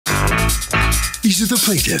These are the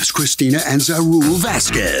plaintiffs, Christina and Zarul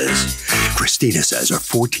Vasquez. Christina says her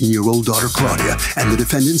 14-year-old daughter, Claudia, and the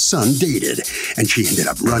defendant's son dated, and she ended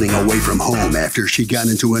up running away from home after she got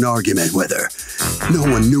into an argument with her. No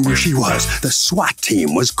one knew where she was. The SWAT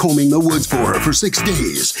team was combing the woods for her for 6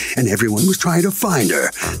 days, and everyone was trying to find her.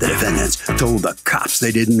 The defendants told the cops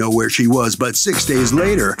they didn't know where she was, but 6 days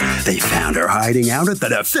later, they found her hiding out at the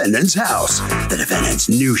defendant's house. The defendants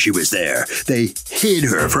knew she was there. They hid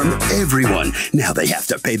her from everyone. Now they have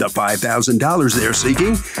to pay the $5,000 they're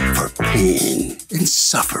seeking for pain and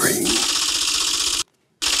suffering.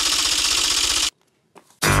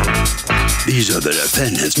 These are the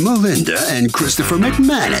defendants, Melinda and Christopher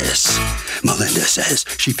McManus. Melinda says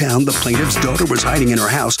she found the plaintiff's daughter was hiding in her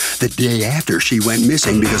house the day after she went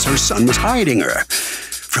missing because her son was hiding her.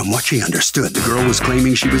 From what she understood, the girl was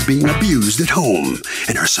claiming she was being abused at home,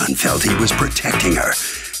 and her son felt he was protecting her.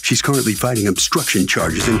 She's currently fighting obstruction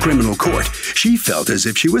charges in criminal court. She felt as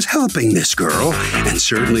if she was helping this girl, and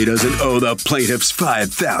certainly doesn't owe the plaintiffs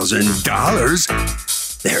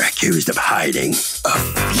 $5,000. They're accused of hiding a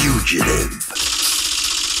fugitive.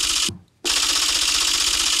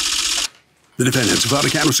 The defendants filed a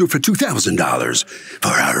countersuit for $2,000 for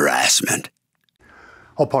harassment.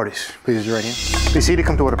 All parties, please raise your right hand. Be seated,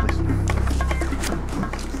 come to order, please.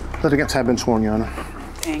 Litigants have been sworn, Your Honor.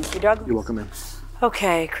 Thank you, Douglas. You're welcome, ma'am.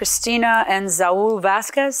 Okay, Christina and Zaul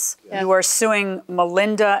Vasquez, you are suing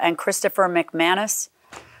Melinda and Christopher McManus,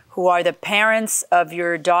 who are the parents of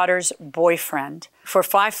your daughter's boyfriend, for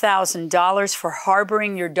 $5,000 for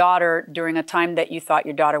harboring your daughter during a time that you thought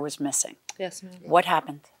your daughter was missing. Yes, ma'am. What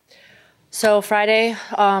happened? So Friday,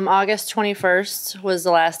 August 21st was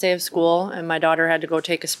the last day of school, and my daughter had to go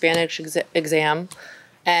take a Spanish exam,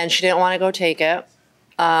 and she didn't want to go take it.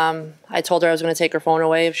 I told her I was going to take her phone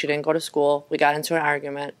away if she didn't go to school. We got into an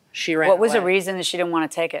argument. She ran away. What was the reason that she didn't want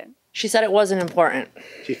to take it? She said it wasn't important.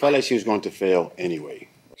 She felt like she was going to fail anyway.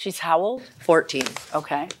 She's how old? 14.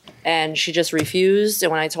 Okay. And she just refused,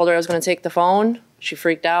 and when I told her I was going to take the phone, she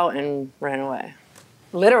freaked out and ran away.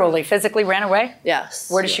 Literally, physically ran away?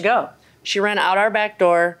 Yes. Where did she go? She ran out our back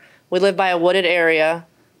door. We live by a wooded area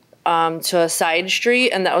to a side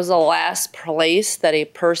street, and that was the last place that a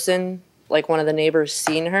person, like one of the neighbors,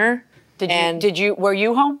 seen her. Were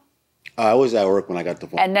you home? I was at work when I got the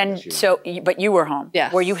phone. And then, but you were home?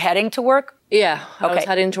 Yeah. Were you heading to work? Yeah, I was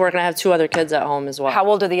heading to work, and I have 2 other kids at home as well. How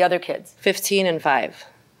old are the other kids? 15 and 5.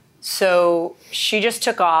 So she just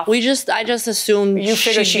took off. I just assumed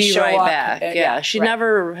she'd be right back. Yeah, she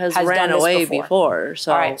never has ran away before.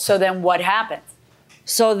 So. All right, so then what happened?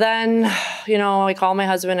 So then, I call my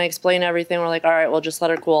husband, I explain everything. We're like, all right, we'll just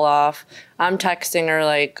let her cool off. I'm texting her,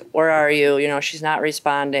 like, where are you? She's not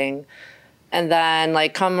responding. And then,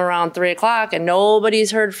 like, come around 3 o'clock, and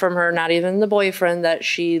nobody's heard from her, not even the boyfriend that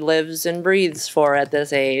she lives and breathes for at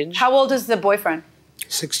this age. How old is the boyfriend?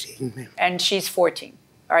 16, ma'am. And she's 14.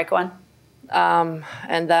 All right, go on.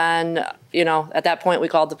 And then, at that point we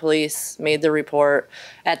called the police, made the report.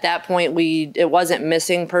 At that point, it wasn't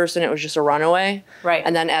missing person, it was just a runaway. Right.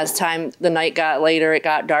 And then as the night got later, it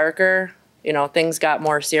got darker, things got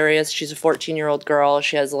more serious. She's a 14-year-old girl.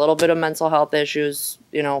 She has a little bit of mental health issues,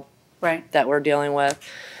 right, that we're dealing with.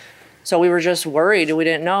 So we were just worried, we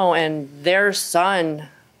didn't know. And their son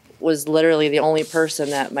was literally the only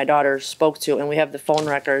person that my daughter spoke to, and we have the phone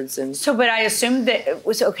records. And but I assumed that it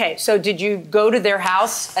was okay. So did you go to their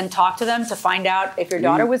house and talk to them to find out if your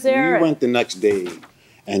daughter was there? We went the next day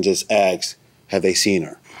and just asked, have they seen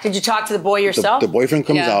her? Did you talk to the boy yourself? The boyfriend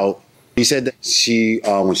comes out. He said that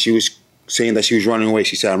when she was saying that she was running away,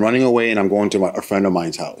 she said, I'm running away and I'm going to a friend of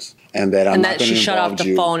mine's house. And that I'm not going to she shut off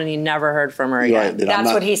the phone and he never heard from her again. Right,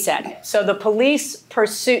 That's what he said. So the police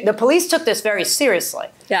took this very seriously.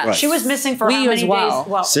 Yeah. Right. She was missing for how many days?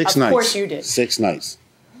 Well, 6 nights. Of course you did. 6 nights.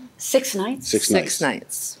 6 nights? 6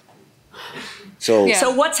 nights.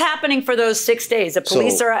 So what's happening for those 6 days? The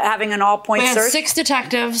police are having an all-point search? We had 6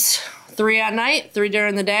 detectives, 3 at night, 3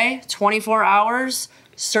 during the day, 24 hours,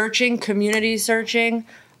 searching, community searching,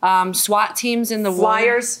 SWAT teams in the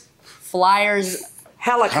woods. Flyers.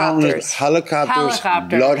 Helicopters. Helicopters,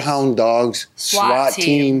 bloodhound dogs, SWAT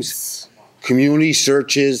teams, community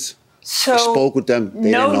searches. So I spoke with them. They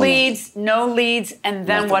no leads, and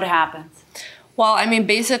then what happens? Well, I mean,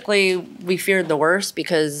 basically, we feared the worst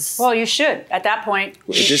because... Well, you should. At that point...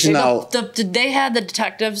 They had the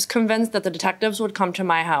detectives convinced that the detectives would come to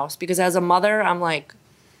my house because as a mother, I'm like,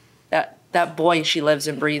 that boy, she lives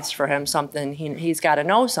and breathes for him something. He's got to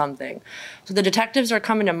know something. So the detectives are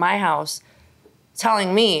coming to my house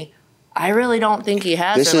telling me, I really don't think he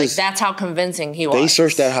has her. Like, that's how convincing he was. They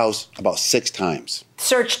searched that house about 6 times.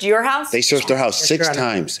 Searched your house? They searched their house 6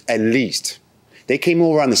 times, at least. They came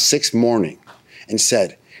over on the 6th morning and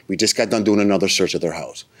said, we just got done doing another search of their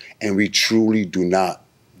house. And we truly do not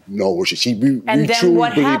know where we truly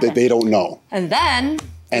believe that they don't know. And then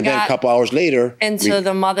a couple hours later, into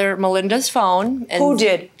the mother Melinda's phone. And who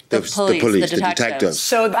did? The police, the detectives.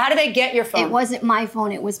 So how did they get your phone? It wasn't my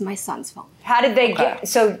phone. It was my son's phone. How did they get?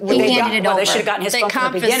 So he handed it over. They should have gotten his phone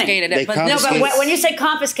from the beginning. They confiscated it. No, but when you say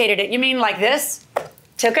confiscated it, you mean like this?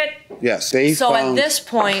 Took it? Yes. At this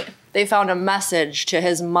point, they found a message to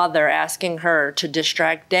his mother asking her to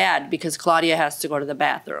distract Dad because Claudia has to go to the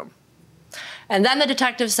bathroom. And then the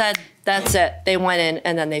detective said, that's it. They went in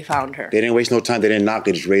and then they found her. They didn't waste no time. They didn't knock.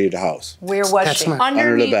 They just raided the house. Where was she?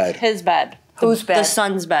 Underneath the bed. His bed. Whose bed? The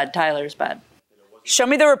son's bed, Tyler's bed. Show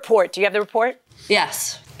me the report. Do you have the report?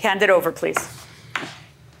 Yes. Hand it over, please.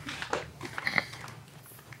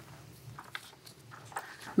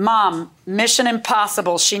 Mom, mission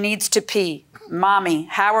impossible. She needs to pee. Mommy,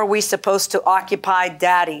 how are we supposed to occupy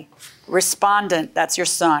Daddy? Respondent, that's your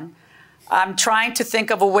son. I'm trying to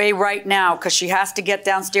think of a way right now because she has to get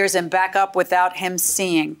downstairs and back up without him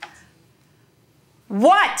seeing.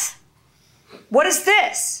 What? What is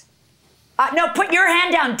this? No, put your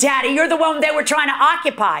hand down, Daddy. You're the one they were trying to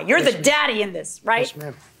occupy. You're the daddy in this, right? Yes,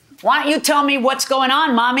 ma'am. Why don't you tell me what's going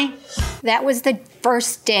on, Mommy? That was the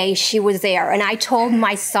first day she was there, and I told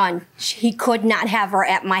my son he could not have her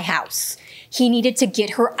at my house. He needed to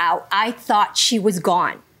get her out. I thought she was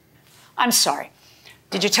gone. I'm sorry.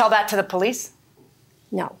 Did you tell that to the police?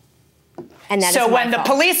 No. And that so is my when fault.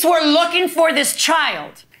 the police were looking for this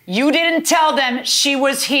child, you didn't tell them she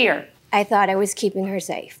was here. I thought I was keeping her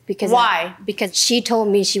safe. Because why? Because she told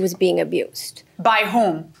me she was being abused. By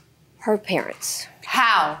whom? Her parents.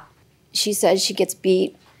 How? She says she gets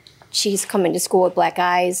beat. She's coming to school with black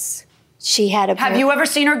eyes. She had a... Have you ever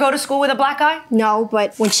seen her go to school with a black eye? No,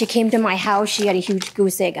 but when she came to my house, she had a huge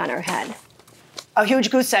goose egg on her head. A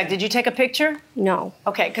huge goose egg. Did you take a picture? No.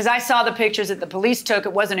 Okay, because I saw the pictures that the police took.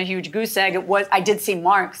 It wasn't a huge goose egg. I did see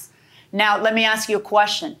marks. Now, let me ask you a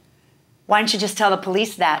question. Why didn't you just tell the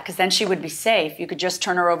police that? Because then she would be safe. You could just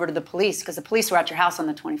turn her over to the police because the police were at your house on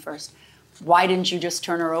the 21st. Why didn't you just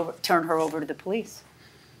turn her over to the police?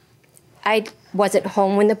 I wasn't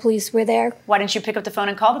home when the police were there. Why didn't you pick up the phone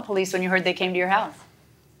and call the police when you heard they came to your house?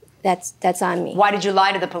 That's on me. Why did you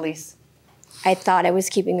lie to the police? I thought I was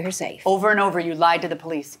keeping her safe. Over and over, you lied to the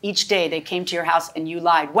police. Each day they came to your house and you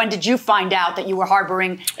lied. When did you find out that you were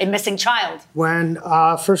harboring a missing child? When,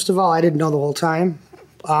 first of all, I didn't know the whole time.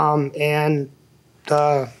 And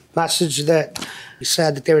the message that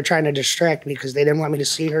said that they were trying to distract me because they didn't want me to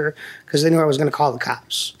see her because they knew I was going to call the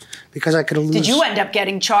cops. Because I could lose. Did you end up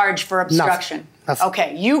getting charged for obstruction? Nothing.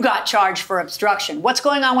 Okay, you got charged for obstruction. What's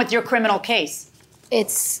going on with your criminal case?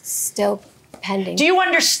 It's still pending. Do you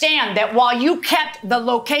understand that while you kept the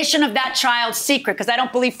location of that child secret, because I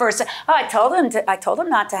don't believe for a second, I told him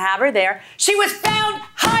not to have her there. She was found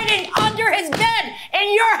hiding under his bed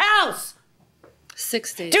in your house.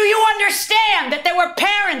 6 days. Do you understand that there were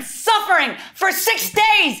parents suffering for 6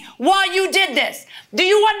 days while you did this? Do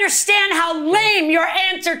you understand how lame your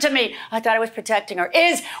answer to me, I thought I was protecting her,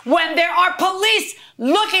 is when there are police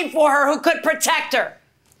looking for her who could protect her?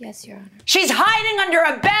 Yes, Your Honor. She's hiding under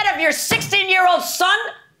a bed of your 16-year-old son?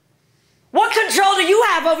 What control do you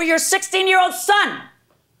have over your 16-year-old son?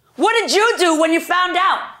 What did you do when you found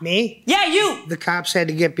out? Me? Yeah, you. The cops had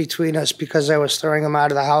to get between us because I was throwing him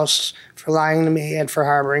out of the house for lying to me and for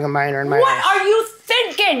harboring a minor in my house. What are you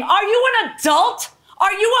thinking? Are you an adult?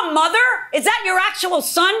 Are you a mother? Is that your actual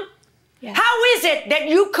son? Yeah. How is it that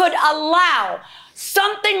you could allow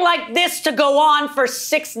something like this to go on for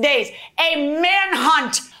 6 days? A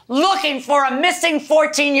manhunt looking for a missing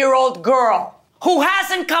 14-year-old girl who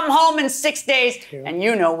hasn't come home in 6 days, and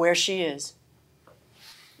you know where she is.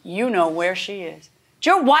 You know where she is. Did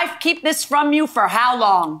your wife keep this from you for how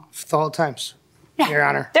long? For all times, Your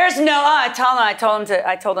Honor. There's no. I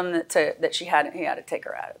told him that he had to take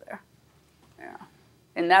her out of there. Yeah,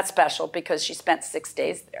 and that's special because she spent 6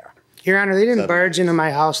 days there. Your Honor, they didn't barge into my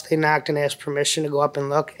house. They knocked and asked permission to go up and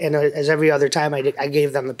look. And as every other time, I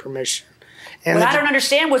gave them the permission. And what I don't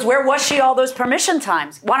understand was where was she all those permission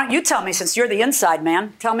times? Why don't you tell me since you're the inside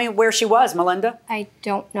man? Tell me where she was, Melinda. I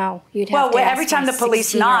don't know. You'd have to ask every time my the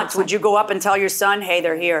police 16-year-old knocked, son. would you go up and tell your son, hey,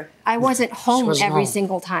 they're here? I wasn't home wasn't every home.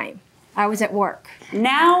 single time. I was at work.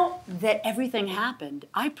 Now that everything happened,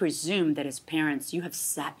 I presume that as parents, you have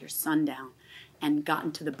sat your son down and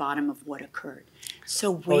gotten to the bottom of what occurred.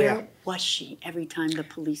 So where was she every time the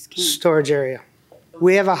police came? Storage area.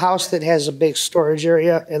 We have a house that has a big storage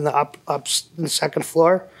area in the in the second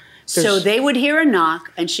floor. So they would hear a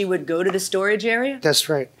knock and she would go to the storage area? That's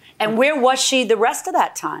right. And where was she the rest of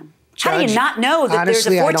that time? How do you not know that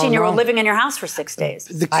honestly, there's a 14-year-old know. living in your house for 6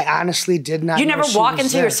 days? I honestly did not You know never she walk was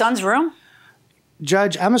into there. your son's room?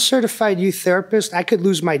 Judge, I'm a certified youth therapist. I could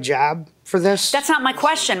lose my job for this. That's not my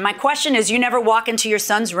question. My question is, you never walk into your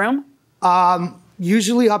son's room?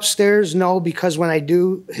 Usually upstairs, no, because when I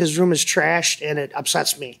do, his room is trashed and it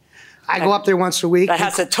upsets me. I go up there once a week. That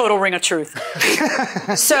has a total ring of truth.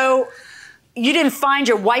 So you didn't find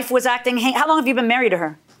your wife was acting, how long have you been married to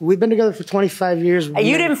her? We've been together for 25 years.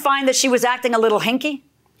 You didn't find that she was acting a little hinky?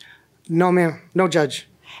 No, ma'am. No, Judge.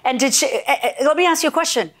 And did she, let me ask you a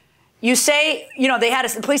question. You say, you know,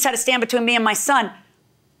 the police had to stand between me and my son.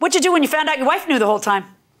 What'd you do when you found out your wife knew the whole time?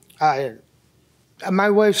 My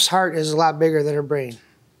wife's heart is a lot bigger than her brain.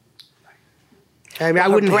 I mean, I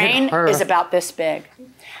wouldn't brain hit her. is about this big.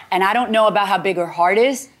 And I don't know about how big her heart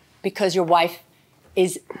is because your wife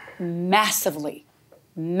is massively,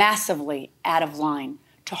 massively out of line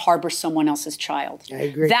to harbor someone else's child. I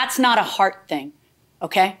agree. That's not a heart thing,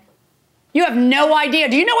 okay? You have no idea.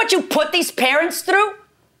 Do you know what you put these parents through?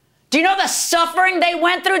 Do you know the suffering they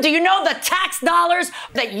went through? Do you know the tax dollars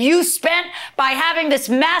that you spent by having this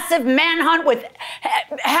massive manhunt with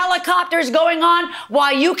helicopters going on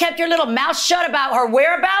while you kept your little mouth shut about her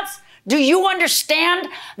whereabouts? Do you understand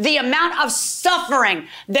the amount of suffering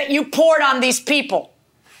that you poured on these people?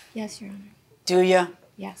 Yes, Your Honor. Do you?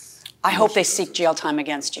 Yes. I hope they seek jail time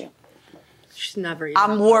against you. She's never even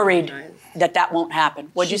I'm worried apologized. that won't happen.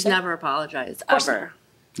 What'd you She's say? never apologized, course ever.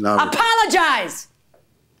 No. Apologize!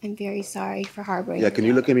 I'm very sorry for harboring. Yeah, can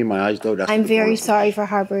you look at me in my eyes, though? That's I'm the very point. sorry for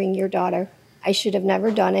harboring your daughter. I should have never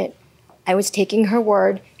done it. I was taking her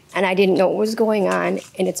word, and I didn't know what was going on,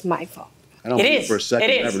 and it's my fault. I don't It believe is. for a second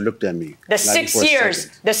It you is. ever looked at me. The Not 6 for a years,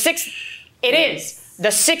 second.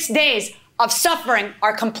 the 6 days of suffering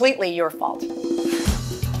are completely your fault.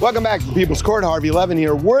 Welcome back to the People's Court. Harvey Levin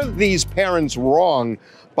here. Were these parents wrong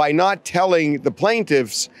by not telling the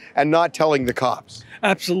plaintiffs and not telling the cops?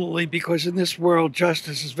 Absolutely, because in this world,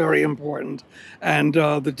 justice is very important. And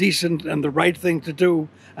the decent and the right thing to do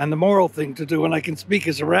and the moral thing to do, and I can speak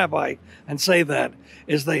as a rabbi and say that,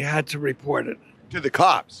 is they had to report it. To the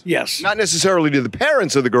cops? Yes. Not necessarily to the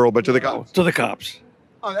parents of the girl, but to the cops? To the cops.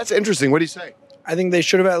 Oh, that's interesting. What do you say? I think they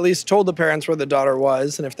should have at least told the parents where the daughter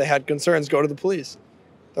was, and if they had concerns, go to the police.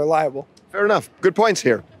 They're liable. Fair enough. Good points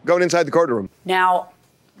here. Going inside the courtroom. Now,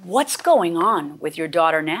 what's going on with your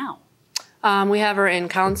daughter now? We have her in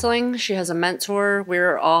counseling. She has a mentor.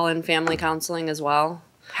 We're all in family counseling as well.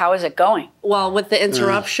 How is it going? Well, with the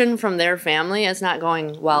interruption from their family, it's not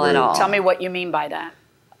going well at all. Tell me what you mean by that.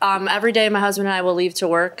 Every day my husband and I will leave to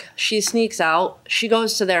work. She sneaks out. She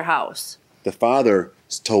goes to their house. The father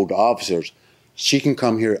told the officers she can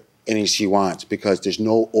come here any she wants because there's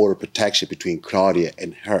no order of protection between Claudia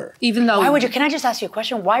and her. Even though... Why would you, can I just ask you a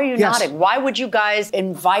question? Why are you Yes. nodding? Why would you guys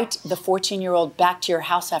invite the 14-year-old back to your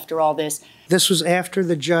house after all this? This was after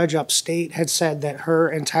the judge upstate had said that her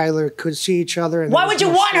and Tyler could see each other. And Why there would was you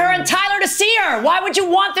no want her standing. and Tyler to see her? Why would you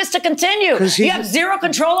want this to continue? 'Cause You he's- have zero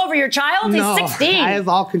control over your child? No, He's 16. I have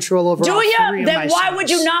all control over Do all you? three of Then my why sons. would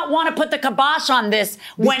you not want to put the kibosh on this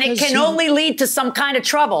when it Because can he- only lead to some kind of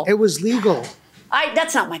trouble? It was legal.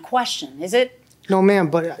 That's not my question, is it? No, ma'am,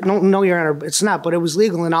 but no, Your Honor, it's not. But it was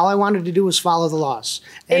legal, and all I wanted to do was follow the laws.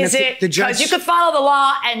 And Is if it the because judge? you could follow the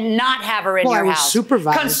law and not have her in Well, your I was house?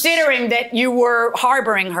 supervised. Considering that you were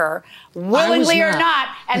harboring her, willingly or not. not,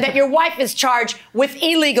 and that your wife is charged with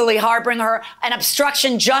illegally harboring her and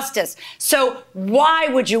obstruction justice. So why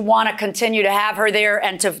would you want to continue to have her there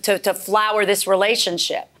and to flower this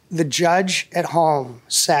relationship? The judge at home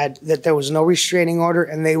said that there was no restraining order,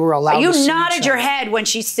 and they were allowed. You to see nodded each your other. head when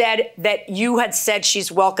she said that you had said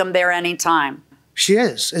she's welcome there anytime. She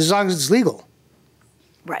is, as long as it's legal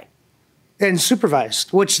Right. and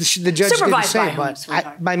supervised, which the judge didn't Supervised by say, whom, but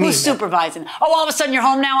sweetheart? by me. Who's supervising? Oh, all of a sudden you're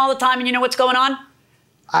home now all the time and you know what's going on?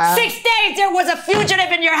 6 days there was a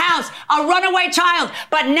fugitive in your house, a runaway child,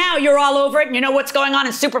 but now you're all over it and you know what's going on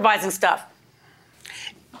and supervising stuff.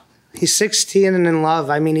 He's 16 and in love.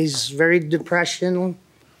 I mean, he's very depression,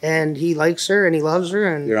 and he likes her and he loves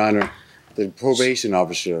her. And Your Honor, the probation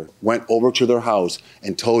officer went over to their house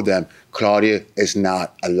and told them Claudia is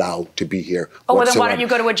not allowed to be here. Oh, well then why whatsoever. don't you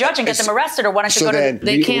go to a judge and get them arrested, or why don't you So go to then-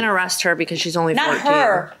 They can't arrest her because she's only not 14.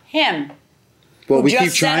 her, him. Well, who we just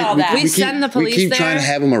keep said trying. all that. We send the police We keep there, trying to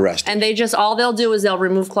have him arrested. And they just, all they'll do is they'll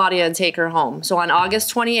remove Claudia and take her home. So on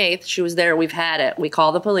August 28th, she was there. We've had it. We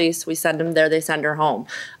call the police. We send them there. They send her home.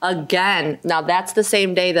 Again, now that's the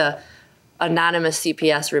same day the anonymous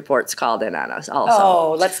CPS reports called in on us also.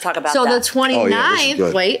 Oh, let's talk about so that. the 29th, Oh, yeah, this is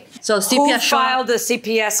good. wait. So Who CPS filed the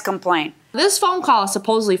CPS complaint? This phone call is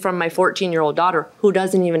supposedly from my 14-year-old daughter who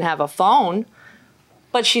doesn't even have a phone.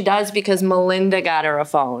 But she does because Melinda got her a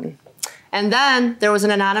phone. And then there was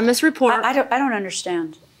an anonymous report. I don't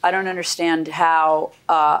understand. I don't understand how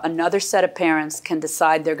another set of parents can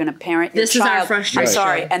decide they're going to parent your child. This is our frustration. I'm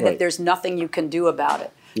sorry, and that there's nothing you can do about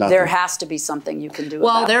it. Nothing. There has to be something you can do about it.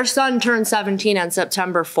 Well, their son turned 17 on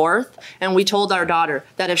September 4th, and we told our daughter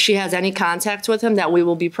that if she has any contact with him, that we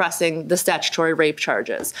will be pressing the statutory rape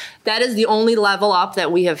charges. That is the only level up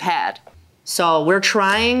that we have had. So we're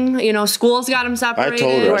trying, you know, school's got them separated. I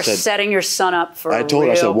told her, You are setting your son up for a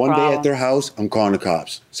real I said, one problem. day at their house, I'm calling the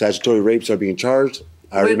cops. Statutory rapes are being charged.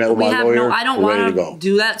 I already met with my lawyer. I don't want to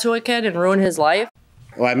do that to a kid and ruin his life.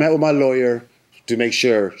 Well, I met with my lawyer to make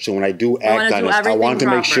sure, so when I do act on this, I want to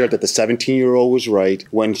make sure that the 17-year-old was right.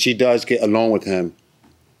 When she does get alone with him,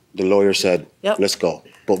 the lawyer said, let's go.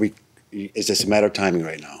 But it's just a matter of timing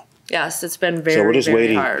right now. Yes, it's been very, so we're just very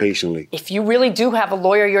waiting hard. patiently. If you really do have a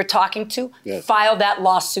lawyer you're talking to, file that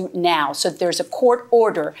lawsuit now so that there's a court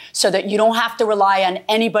order so that you don't have to rely on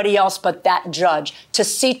anybody else but that judge to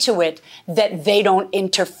see to it that they don't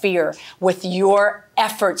interfere with your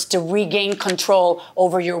efforts to regain control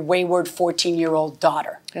over your wayward 14-year-old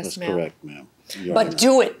daughter. That's correct, ma'am. But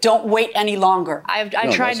do it. Don't wait any longer. I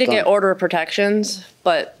tried to get order of protections,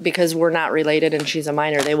 but because we're not related and she's a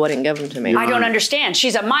minor, they wouldn't give them to me. I don't understand.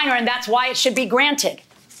 She's a minor, and that's why it should be granted.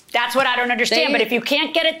 That's what I don't understand. But if you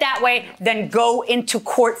can't get it that way, then go into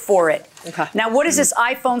court for it. Okay. Now, what is this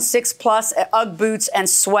iPhone 6 Plus, Ugg boots, and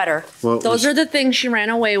sweater? Well, those are the things she ran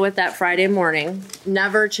away with that Friday morning,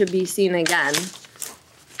 never to be seen again,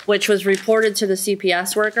 which was reported to the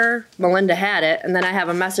CPS worker. Melinda had it, and then I have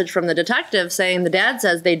a message from the detective saying the dad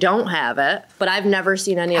says they don't have it, but I've never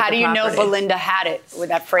seen any of the property. How do you know Belinda had it with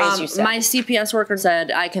that phrase you said? My CPS worker said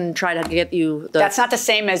I can try to get you the... That's not the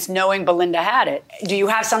same as knowing Belinda had it. Do you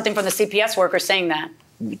have something from the CPS worker saying that?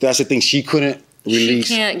 That's the thing. She couldn't release.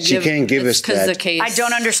 She can't give us that. The case. I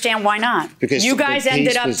don't understand why not. Because you guys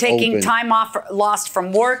ended up taking time off lost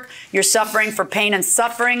from work. You're suffering for pain and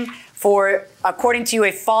suffering for, according to you,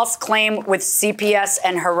 a false claim with CPS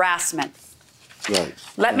and harassment. Right.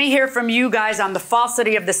 Let me hear from you guys on the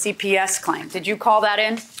falsity of the CPS claim. Did you call that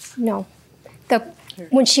in? No.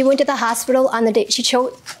 When she went to the hospital on the day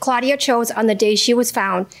Claudia chose on the day she was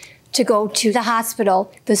found to go to the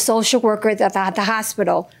hospital, the social worker at the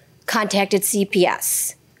hospital contacted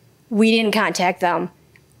CPS. We didn't contact them.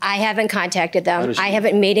 I haven't contacted them. I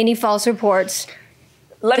haven't made any false reports.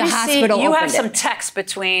 Let me see. You have some text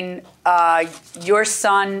between your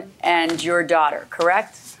son and your daughter,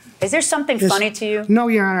 correct? Is there something funny to you? No,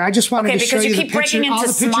 Your Honor. I just wanted to show you the picture. Okay, because you keep breaking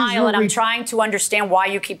into smile, and I'm trying to understand why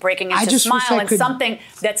you keep breaking into smile and something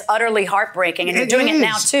that's utterly heartbreaking, and you're doing it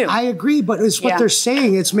now too. I agree, but it's what they're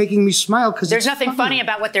saying. It's making me smile because there's nothing funny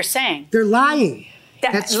about what they're saying. They're lying.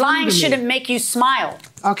 That lying shouldn't make you smile.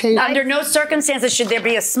 Okay. Under no circumstances should there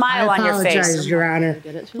be a smile on your face. I apologize, Your Honor.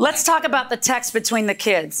 Let's talk about the text between the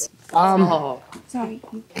kids. Sorry.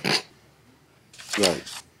 Right.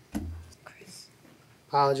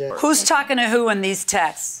 Apologize. Who's talking to who in these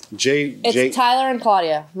texts? It's Tyler and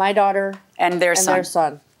Claudia, my daughter and their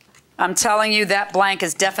son. I'm telling you, that blank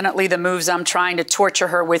is definitely the moves I'm trying to torture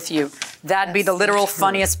her with you. That'd be the literal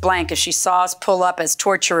funniest blank if she saw us pull up as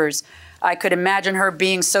torturers. I could imagine her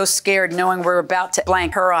being so scared knowing we're about to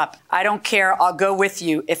blank her up. I don't care. I'll go with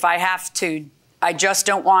you if I have to. I just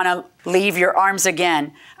don't want to leave your arms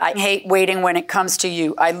again. I hate waiting when it comes to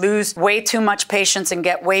you. I lose way too much patience and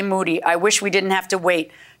get way moody. I wish we didn't have to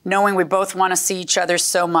wait, knowing we both want to see each other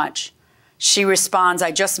so much. She responds,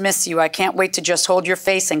 I just miss you. I can't wait to just hold your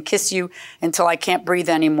face and kiss you until I can't breathe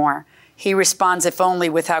anymore. He responds, if only,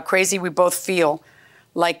 with how crazy we both feel.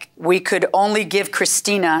 Like we could only give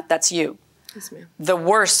Christina, that's you, the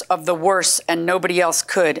worst of the worst, and nobody else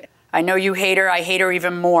could. I know you hate her. I hate her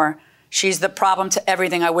even more. She's the problem to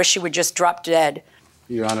everything. I wish she would just drop dead.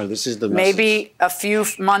 Your Honor, this is the message. Maybe a few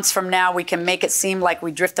months from now, we can make it seem like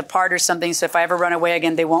we drift apart or something, so if I ever run away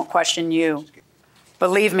again, they won't question you.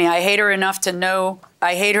 Believe me, I hate her enough to know.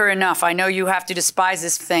 I hate her enough. I know you have to despise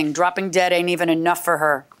this thing. Dropping dead ain't even enough for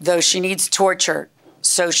her, though she needs torture.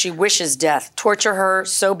 So she wishes death. Torture her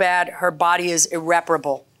so bad her body is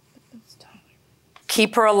irreparable.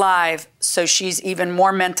 Keep her alive so she's even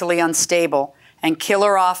more mentally unstable, and kill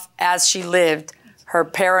her off as she lived her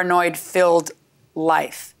paranoid-filled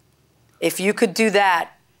life. If you could do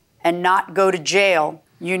that and not go to jail,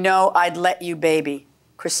 you know I'd let you, baby.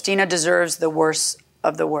 Christina deserves the worst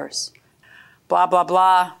of the worst. Blah, blah,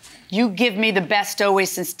 blah. You give me the best always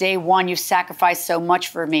since day one. You've sacrificed so much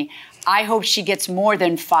for me. I hope she gets more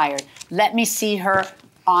than fired. Let me see her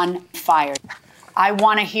on fire. I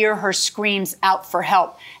want to hear her screams out for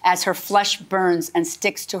help as her flesh burns and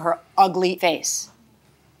sticks to her ugly face.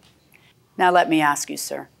 Now let me ask you,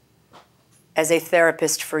 sir, as a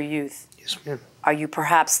therapist for youth, Yes, ma'am. are you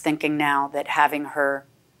perhaps thinking now that having her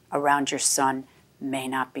around your son may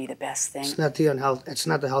not be the best thing? It's not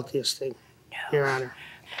the healthiest thing, No. Your Honor.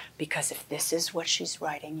 Because if this is what she's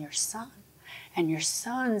writing your son, and your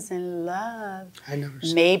son's in love, I never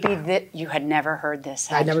saw maybe that you had never heard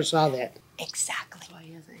this. I never saw that.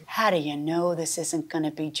 Exactly. How do you know this isn't going to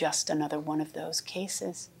be just another one of those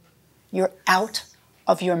cases? You're out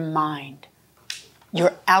of your mind.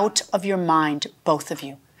 You're out of your mind, both of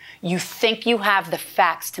you. You think you have the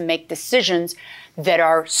facts to make decisions that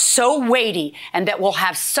are so weighty and that will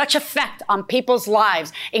have such effect on people's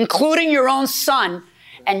lives, including your own son,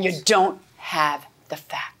 and you don't have the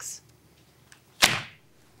facts.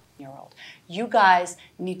 You guys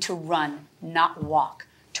need to run, not walk,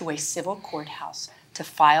 to a civil courthouse to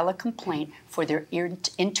file a complaint for their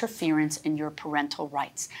interference in your parental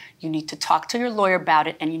rights. You need to talk to your lawyer about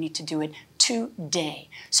it, and you need to do it today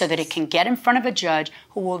so that it can get in front of a judge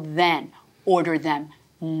who will then order them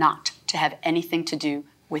not to have anything to do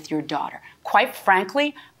with your daughter. Quite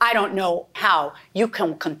frankly, I don't know how you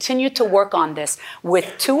can continue to work on this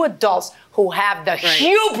with two adults who have the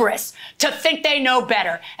hubris to think they know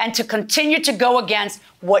better and to continue to go against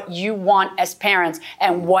what you want as parents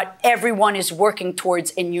and what everyone is working towards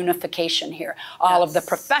in unification here. All of the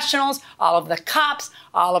professionals, all of the cops,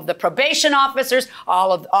 all of the probation officers,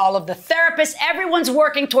 all of the therapists, everyone's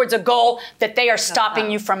working towards a goal that they are stopping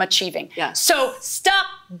you from achieving. So stop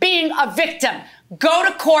being a victim. Go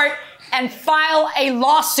to court and file a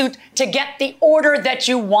lawsuit to get the order that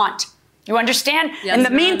you want. You understand? Yes, in the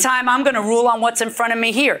ma'am. meantime, I'm going to rule on what's in front of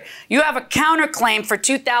me here. You have a counterclaim for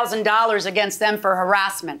 $2,000 against them for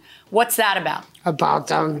harassment. What's that about? About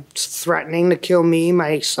them threatening to kill me,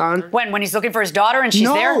 my son. When he's looking for his daughter and she's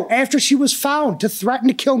there? No, after she was found, to threaten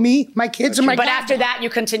to kill me, my kids, and my But after that, you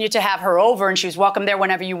continue to have her over, and she was welcome there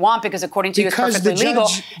whenever you want because according to you, it's perfectly legal.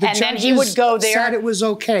 And then he would go there. Said it was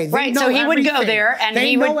okay. Right, so he would go there, and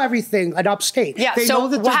they he would know everything at upstate. Yeah. They So know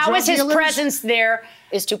that how is his dealers, presence there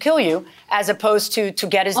is to kill you, as opposed to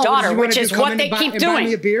get his Oh, daughter, you wanna which do, is come what in they and buy- keep and buy me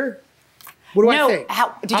doing. a beer? What do I No, think?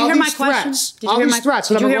 did you All hear my these question? threats. Did you All hear these my threats.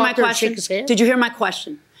 Did And you I'm hear gonna my walk there and shake question? his hand? Did you hear my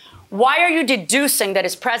question? Why are you deducing that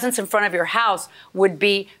his presence in front of your house would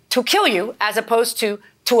be to kill you, as opposed to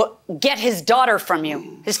get his daughter from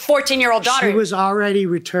you, his 14-year-old daughter? She was already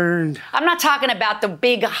returned. I'm not talking about the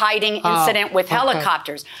big hiding incident with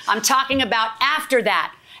helicopters. I'm talking about after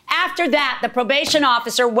that. After that, the probation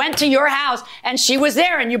officer went to your house and she was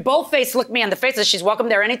there, and you both looked me in the face and she's welcome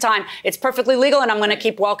there anytime. It's perfectly legal, and I'm going to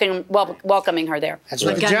keep welcoming her there. That's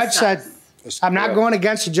what the judge said. I'm not going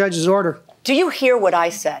against the judge's order. Do you hear what I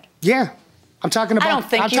said? Yeah. I'm talking about. I don't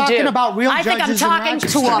think I'm you talking do. about real I think I'm judges in talking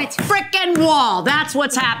to Rochester. a frickin' wall. That's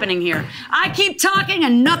what's happening here. I keep talking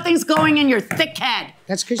and nothing's going in your thick head.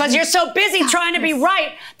 That's because you're so busy trying to be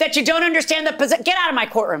right that you don't understand the position. Get out of my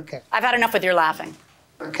courtroom. Okay. I've had enough with your laughing.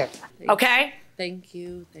 Okay. Okay? Thank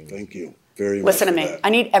you. Thank you very much. Listen to for me. that.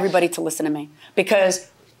 I need everybody to listen to me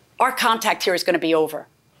because our contact here is going to be over.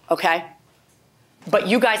 Okay? But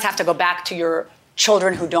you guys have to go back to your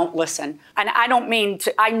children who don't listen. And I don't mean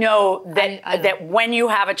to, I know that, that when you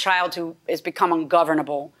have a child who has become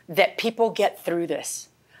ungovernable, that people get through this.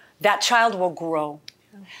 That child will grow.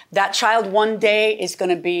 That child one day is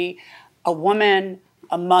going to be a woman,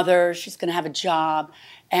 a mother, she's going to have a job.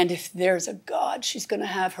 And if there's a God, she's going to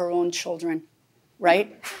have her own children,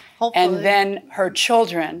 right? Hopefully. And then her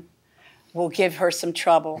children will give her some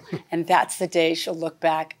trouble. And that's the day she'll look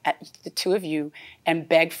back at the two of you and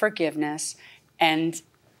beg forgiveness. And,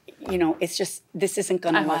 you know, it's just, this isn't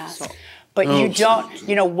going to last. So. But you don't,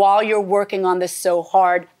 you know, while you're working on this so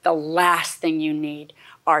hard, the last thing you need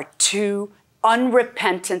are two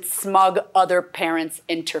unrepentant, smug other parents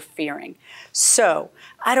interfering. So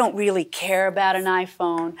I don't really care about an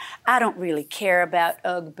iPhone. I don't really care about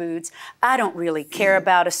Ugg boots. I don't really care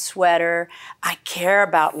about a sweater. I care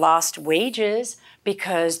about lost wages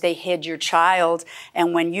because they hid your child.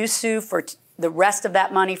 And when you sue for the rest of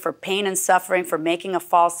that money for pain and suffering for making a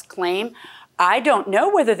false claim, I don't know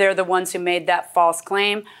whether they're the ones who made that false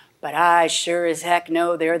claim, but I sure as heck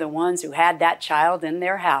know they're the ones who had that child in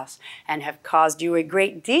their house and have caused you a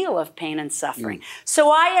great deal of pain and suffering.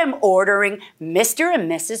 So I am ordering Mr. and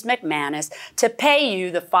Mrs. McManus to pay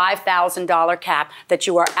you the $5,000 cap that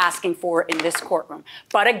you are asking for in this courtroom.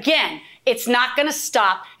 But again, it's not going to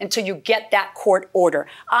stop until you get that court order.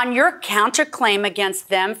 On your counterclaim against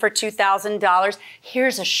them for $2,000,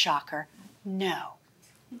 here's a shocker. No.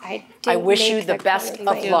 I wish you the best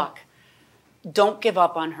of luck. Don't give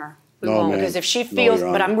up on her. No, because if she feels,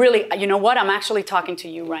 but I'm really, you know what? I'm actually talking to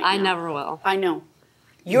you right now. I never will. I know.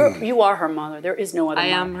 You are her mother. There is no other mother.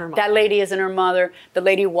 I am her mother. That lady isn't her mother. The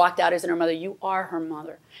lady who walked out isn't her mother. You are her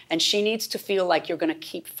mother. And she needs to feel like you're going to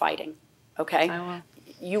keep fighting, okay? I will.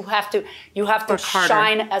 You have to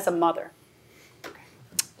shine as a mother.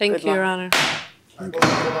 Thank you, Your Honor.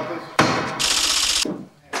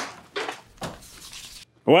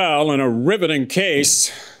 Well, in a riveting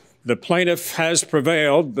case, the plaintiff has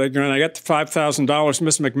prevailed. They're going to get the $5,000.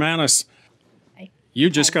 Miss McManus, you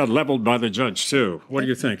just got leveled by the judge, too. What are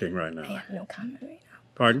you thinking right now? I have no comment right now.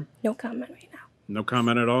 Pardon? No comment right now. No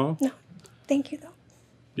comment at all? No. Thank you, though.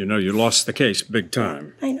 You know, you lost the case big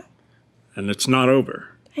time. I know. And it's not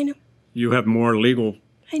over. I know. You have more legal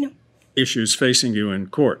I know. issues facing you in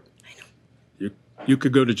court. I know. You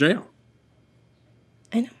could go to jail.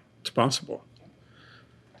 I know. It's possible.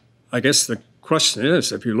 I guess the question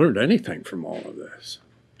is, have you learned anything from all of this?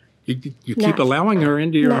 You keep allowing her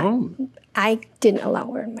into your home. I didn't allow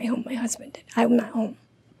her in my home. My husband did. I'm not home.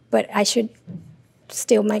 But I should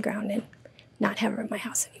steal my ground and not have her in my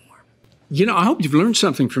house anymore. You know, I hope you've learned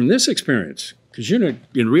something from this experience, because, you know,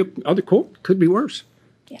 in real other court, could be worse.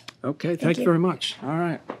 Yeah. Okay, thank you very much. All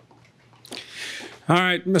right. All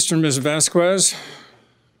right, Mr. and Ms. Vasquez.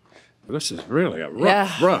 This is really a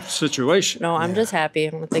rough situation. No, I'm just happy.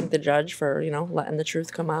 I want to thank the judge for, you know, letting the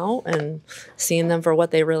truth come out and seeing them for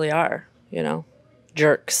what they really are, you know,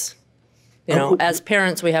 jerks. You know, as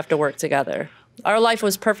parents, we have to work together. Our life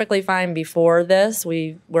was perfectly fine before this.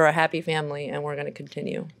 We're a happy family, and we're going to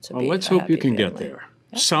continue to be Well, let's a hope you happy can get family. there.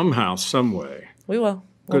 Somehow, some way. We will.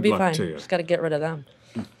 We'll Good be luck fine. to you. Just got to get rid of them.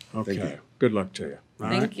 Okay. Good luck to you. All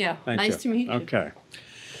Thank right? you. Thank Nice to meet you. Okay.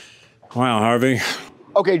 Wow, Harvey.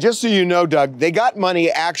 Okay, just so you know, Doug, they got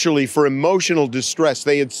money actually for emotional distress.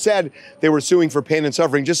 They had said they were suing for pain and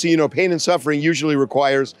suffering. Just so you know, pain and suffering usually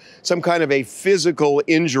requires some kind of a physical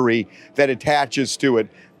injury that attaches to it.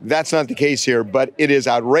 That's not the case here, but it is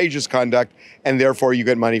outrageous conduct, and therefore you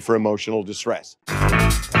get money for emotional distress.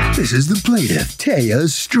 This is the plaintiff, Taya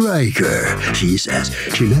Stryker. She says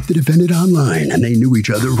she met the defendant online and they knew each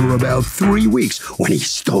other for about 3 weeks when he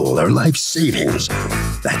stole her life savings.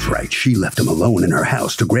 That's right, she left him alone in her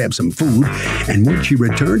house to grab some food, and when she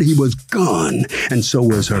returned, he was gone, and so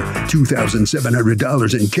was her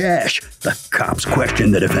 $2,700 in cash. The cops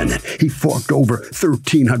questioned the defendant. He forked over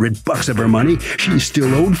 $1,300 of her money. She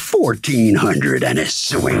still owed $1,400 and is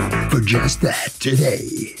suing for just that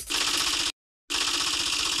today.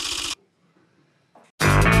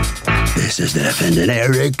 This is the defendant,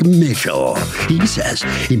 Eric Mitchell. He says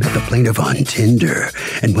he met the plaintiff on Tinder,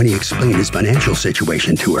 and when he explained his financial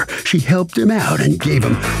situation to her, she helped him out and gave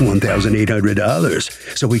him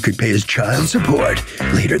 $1,800 so he could pay his child support.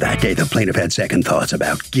 Later that day, the plaintiff had second thoughts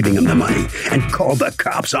about giving him the money and called the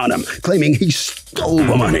cops on him, claiming he stole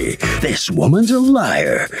the money. This woman's a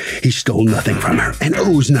liar. He stole nothing from her and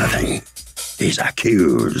owes nothing. He's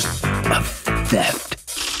accused of theft.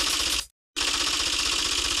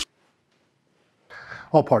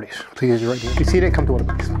 All parties, please raise your right hand. Be seated. Come to order,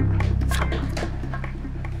 please.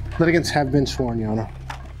 Litigants have been sworn, Your Honor.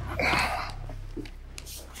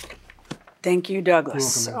 Thank you,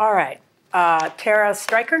 Douglas. All right. Tara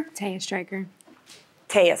Stryker? Taya Stryker.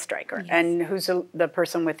 Taya Stryker. Yes. And who's the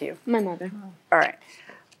person with you? My mother. All right.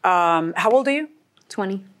 How old are you?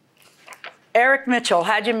 20. Eric Mitchell.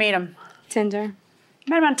 How'd you meet him? Tinder.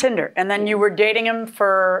 Met him on Tinder. And then you were dating him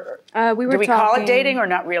for... Do we call it dating or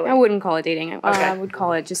not really? I wouldn't call it dating. Okay. I would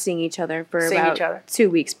call it just seeing each other for about 2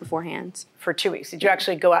 weeks beforehand. For 2 weeks. Did you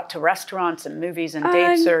actually go out to restaurants and movies and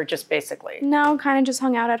dates, or just basically? No, kind of just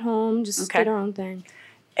hung out at home, just did our own thing.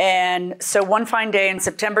 And so one fine day in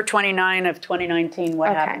September 29 of 2019,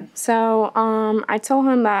 what happened? So I told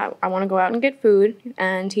him that I want to go out and get food,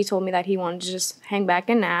 and he told me that he wanted to just hang back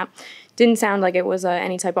and nap. Didn't sound like it was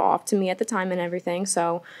any type of off to me at the time and everything,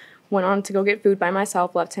 so went on to go get food by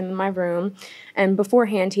myself, left him in my room, and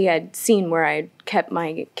beforehand he had seen where I kept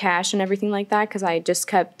my cash and everything like that, because I had just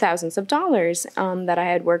kept thousands of dollars that I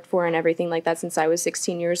had worked for and everything like that since I was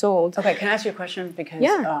 16 years old. Okay, can I ask you a question? Because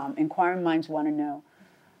inquiring minds want to know.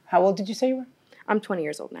 How old did you say you were? I'm 20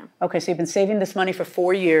 years old now. Okay, so you've been saving this money for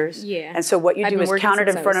 4 years. Yeah. And so what you I've do been is working count it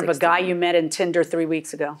in since I front was of a guy 16. you met in Tinder 3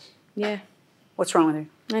 weeks ago. Yeah. What's wrong with you?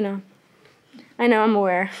 I know. I know, I'm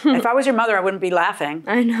aware. If I was your mother, I wouldn't be laughing.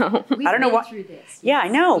 I know. I don't know what. Through this. Yeah, I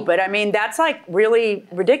know, but I mean that's like really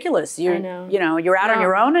ridiculous. I know. You know, you're out on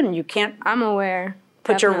your own and you can't. I'm aware.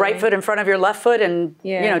 Put your right Definitely. foot in front of your left foot and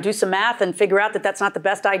Yeah. you know do some math and figure out that that's not the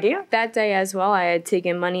best idea. That day as well, I had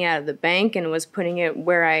taken money out of the bank and was putting it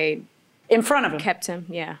where I in front of him. Kept him.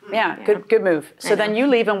 Yeah. Yeah. Good move. So then you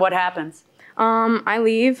leave and what happens? I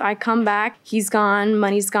leave. I come back. He's gone.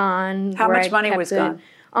 Money's gone. How where much I'd money kept was it. gone?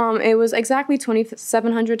 It was exactly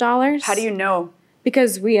 $2,700. How do you know?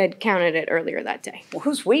 Because we had counted it earlier that day. Well,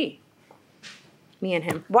 who's we? Me and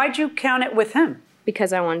him. Why'd you count it with him?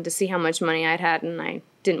 Because I wanted to see how much money I'd had, and I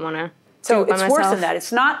didn't want to. So it's worse than that.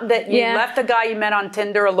 It's not that you left the guy you met on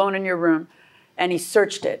Tinder alone in your room and he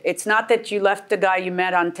searched it. It's not that you left the guy you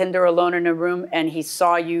met on Tinder alone in a room and he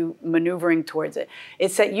saw you maneuvering towards it.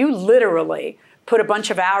 It's that you literally put a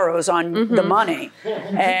bunch of arrows on the money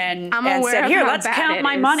and said, here, let's count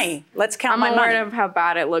my money. Let's count my money. I'm aware of how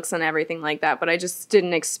bad it looks and everything like that, but I just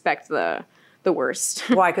didn't expect the worst.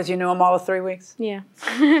 Why? Because you knew him all of 3 weeks? Yeah.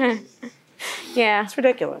 Yeah. It's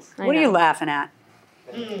ridiculous. What are you laughing at?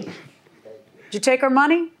 Did you take her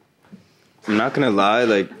money? I'm not gonna lie,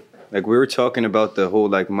 like we were talking about the whole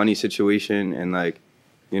like money situation and like,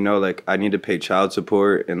 you know, like I need to pay child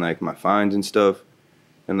support and like my fines and stuff,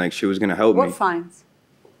 and like she was gonna help me. What fines?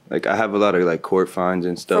 Like I have a lot of like court fines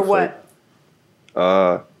and stuff. For what?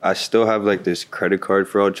 Like, I still have like this credit card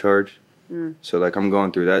fraud charge, so like I'm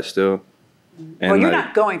going through that still. And well, you're like,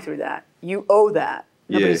 not going through that. You owe that.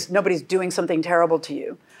 Nobody's doing something terrible to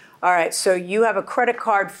you. All right, so you have a credit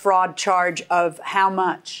card fraud charge of how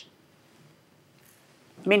much?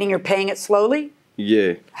 Meaning you're paying it slowly?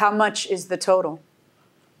 Yeah. How much is the total?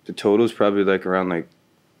 The total is probably like around like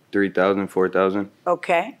 3,000, 4,000.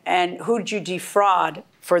 Okay, and who did you defraud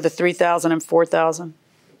for the 3,000 and 4,000?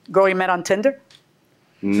 Girl you met on Tinder?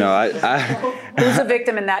 No, I Who's the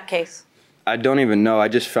victim in that case? I don't even know. I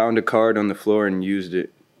just found a card on the floor and used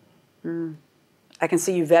it. I can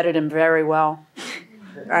see you vetted him very well.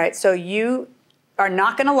 All right, so you are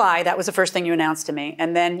not going to lie. That was the first thing you announced to me.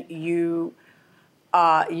 And then you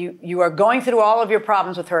are going through all of your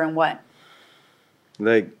problems with her and what?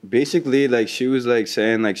 Like, basically, like, she was, like,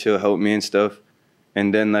 saying, like, she'll help me and stuff.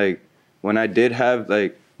 And then, like, when I did have,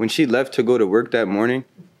 like, when she left to go to work that morning,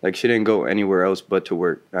 like, she didn't go anywhere else but to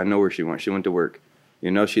work. I know where she went. She went to work.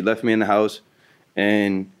 You know, she left me in the house.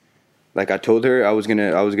 And, like, I told her I was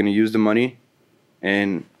gonna use the money.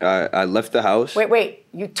 And I left the house. Wait.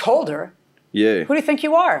 You told her? Yeah. Who do you think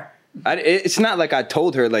you are? It's not like I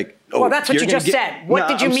told her, like, oh, well, that's what you just said. What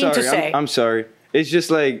did you mean to say? I'm sorry. It's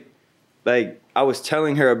just like I was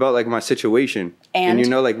telling her about, like, my situation. And you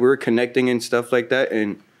know, like, we were connecting and stuff like that.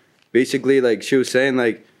 And basically, like, she was saying,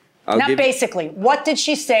 like, Not basically. What did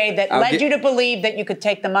she say that led you to believe that you could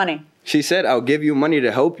take the money? She said, I'll give you money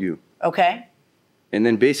to help you. Okay. And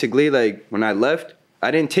then basically, like, when I left,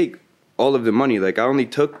 I didn't take all of the money. Like, I only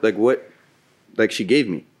took, like, what, like, she gave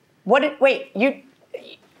me. Wait, you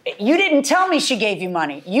didn't tell me she gave you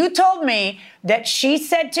money. You told me that she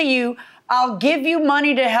said to you, I'll give you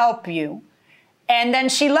money to help you. And then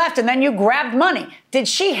she left, and then you grabbed money. Did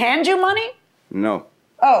she hand you money? No.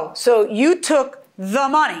 Oh, so you took the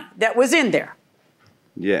money that was in there.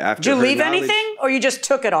 Yeah, after Did you her leave knowledge, anything, or you just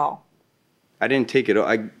took it all? I didn't take it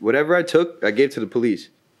all. Whatever I took, I gave to the police.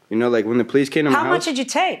 You know, like, when the police came to my house. How much did you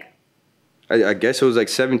take? I guess it was like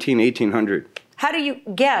 $1,700-1,800. How do you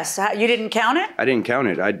guess? You didn't count it? I didn't count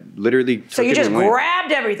it. I literally took it. So you just and went.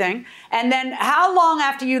 grabbed everything, and then how long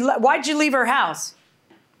after why'd you leave her house?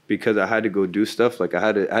 Because I had to go do stuff. Like, I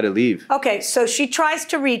had to leave. Okay, so she tries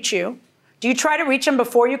to reach you. Do you try to reach him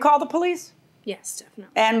before you call the police? Yes,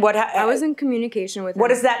 definitely. And what? I was in communication with him. What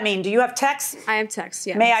does that mean? Do you have texts? I have texts,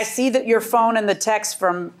 yes. May I see your phone and the text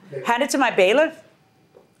from? Hand it to my bailiff.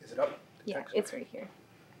 Is it up? Yeah, it's right here.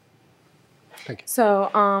 Thank you.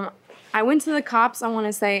 So, I went to the cops, I want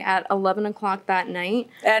to say, at 11 o'clock that night.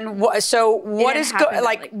 And what is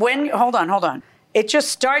when? Hold on. It just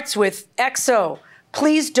starts with XO.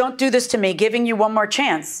 Please don't do this to me. Giving you one more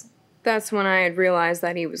chance. That's when I had realized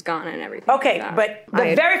that he was gone and everything. Okay, but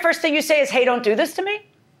the very first thing you say is, "Hey, don't do this to me."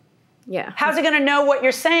 Yeah. How's he going to know what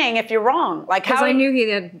you're saying if you're wrong? Like, because I knew he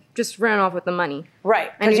had just ran off with the money.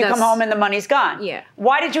 Right. Because you come home and the money's gone. Yeah.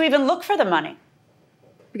 Why did you even look for the money?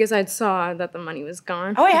 Because I saw that the money was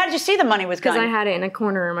gone. Oh, wait, how did you see the money was gone? Because I had it in a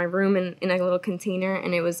corner of my room in a little container,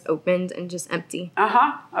 and it was opened and just empty.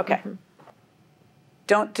 Okay. Mm-hmm.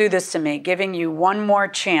 Don't do this to me. Giving you one more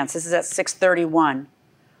chance. This is at 6:31.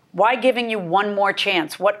 Why giving you one more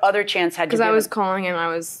chance? What other chance had you given? Because I was calling him. I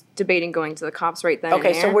was debating going to the cops right then.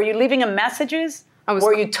 Okay, so were you leaving him messages?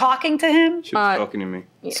 Were you talking to him? She was talking to me.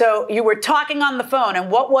 Yeah. So you were talking on the phone,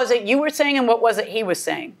 and what was it you were saying, and what was it he was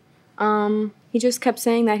saying? He just kept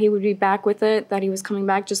saying that he would be back with it, that he was coming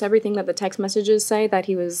back, just everything that the text messages say, that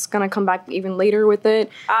he was going to come back even later with it.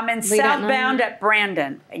 I'm in southbound at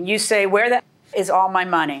Brandon, and you say, where the is all my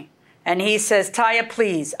money? And he says, Taya,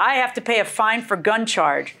 please, I have to pay a fine for gun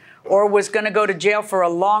charge or was going to go to jail for a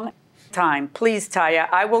long time. Please, Taya,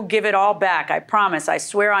 I will give it all back. I promise. I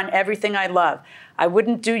swear on everything I love. I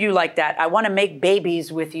wouldn't do you like that. I want to make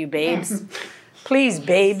babies with you, babes. Please,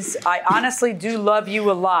 babes, I honestly do love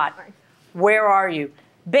you a lot. Where are you?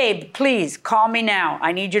 Babe, please, call me now.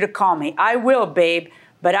 I need you to call me. I will, babe,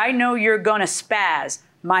 but I know you're going to spaz.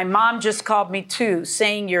 My mom just called me too,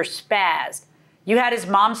 saying you're spazzed. You had his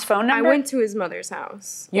mom's phone number? I went to his mother's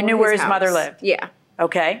house. You knew where his mother lived? Yeah.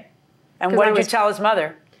 Okay. And what did you tell his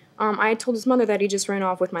mother? I told his mother that he just ran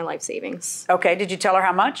off with my life savings. Okay. Did you tell her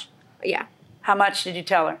how much? Yeah. How much did you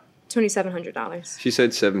tell her? $2,700. She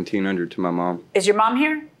said $1,700 to my mom. Is your mom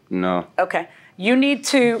here? No. Okay. You need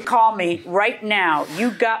to call me right now.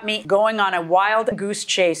 You got me going on a wild goose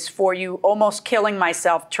chase for you, almost killing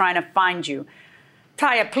myself trying to find you.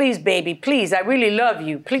 Taya, please, baby, please, I really love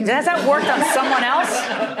you. Please. Has that worked on someone else?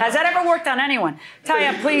 Has that ever worked on anyone?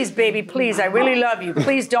 Taya, please, baby, please, I really love you.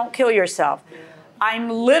 Please don't kill yourself.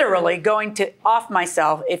 I'm literally going to off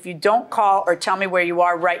myself if you don't call or tell me where you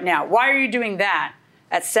are right now. Why are you doing that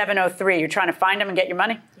at 7:03? You're trying to find him and get your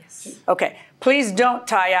money? Yes. Okay. Please don't,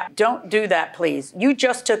 Taya. Don't do that, please. You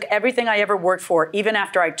just took everything I ever worked for, even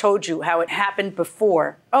after I told you how it happened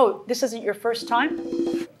before. Oh, this isn't your first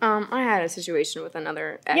time? I had a situation with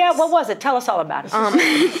another ex. Yeah, what was it? Tell us all about it.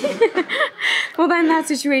 Well, then that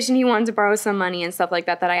situation, he wanted to borrow some money and stuff like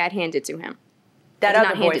that I had handed to him. That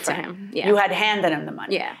other boyfriend. to him. Yeah. You had handed him the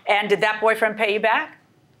money. Yeah. And did that boyfriend pay you back?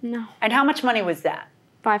 No. And how much money was that?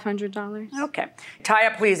 $500. Okay.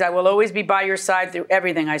 Taya, please, I will always be by your side through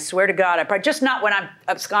everything. I swear to God. Just not when I'm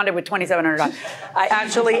absconded with $2,700. I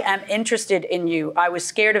actually am interested in you. I was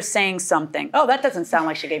scared of saying something. Oh, that doesn't sound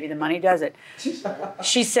like she gave you the money, does it?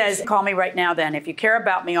 She says, call me right now then. If you care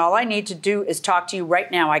about me, all I need to do is talk to you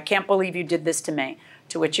right now. I can't believe you did this to me.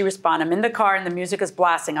 To which you respond, I'm in the car and the music is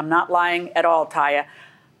blasting. I'm not lying at all, Taya.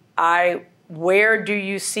 Where do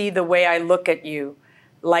you see the way I look at you?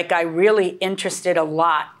 Like I really interested a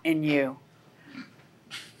lot in you.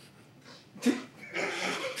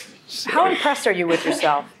 How impressed are you with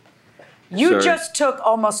yourself? You just took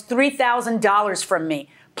almost $3,000 from me.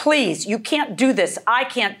 Please, you can't do this. I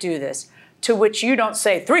can't do this. To which you don't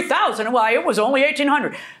say, 3,000? Well, it was only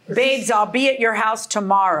 1,800. Babes, I'll be at your house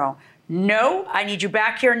tomorrow. No, I need you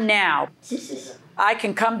back here now. I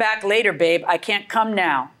can come back later, babe. I can't come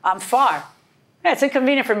now. I'm far. Yeah, it's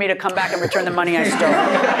inconvenient for me to come back and return the money I stole.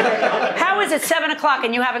 How is it 7 o'clock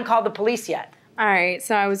and you haven't called the police yet? All right,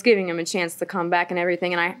 so I was giving him a chance to come back and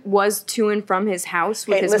everything, and I was to and from his house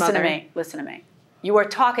with his mother. Listen to me. You are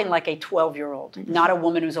talking like a 12-year-old, not a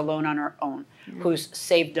woman who's alone on her own, who's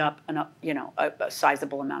saved up a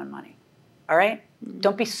sizable amount of money. All right?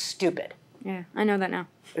 Don't be stupid. Yeah, I know that now.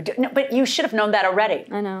 No, but you should have known that already.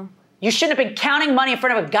 I know. You shouldn't have been counting money in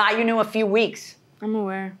front of a guy you knew a few weeks. I'm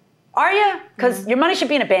aware. Are you? Because your money should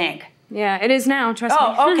be in a bank. Yeah, it is now, trust me.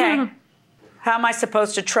 Oh, okay. How am I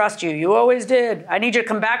supposed to trust you? You always did. I need you to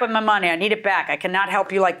come back with my money. I need it back. I cannot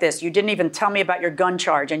help you like this. You didn't even tell me about your gun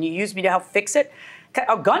charge, and you used me to help fix it?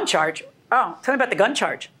 Oh, gun charge? Oh, tell me about the gun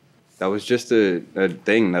charge. That was just a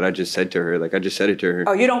thing that I just said to her. Like, I just said it to her.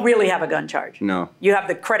 Oh, you don't really have a gun charge? No. You have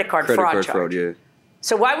the credit card fraud charge? Yeah.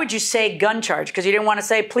 So why would you say gun charge? Because you didn't want to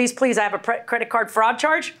say, please, please, I have a credit card fraud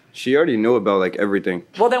charge? She already knew about, like, everything.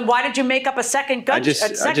 Well, then why did you make up a second charge? It's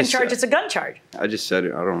a gun charge. I just said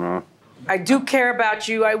it. I don't know. I do care about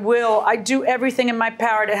you. I will. I do everything in my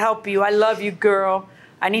power to help you. I love you, girl.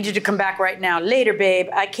 I need you to come back right now. Later, babe.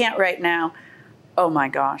 I can't right now. Oh, my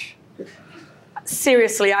gosh.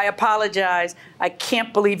 Seriously, I apologize. I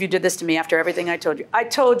can't believe you did this to me after everything I told you. I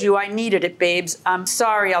told you I needed it, babes. I'm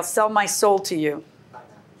sorry. I'll sell my soul to you.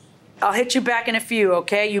 I'll hit you back in a few,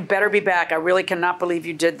 okay? You better be back. I really cannot believe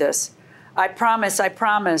you did this. I promise, I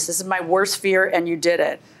promise. This is my worst fear, and you did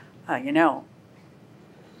it.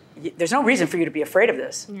 There's no reason for you to be afraid of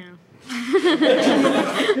this. Yeah.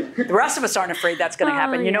 The rest of us aren't afraid that's going to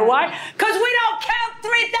happen. You know why? Because we don't count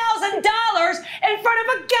 $3,000 in front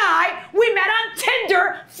of a guy we met on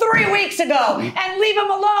Tinder 3 weeks ago and leave him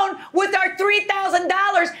alone with our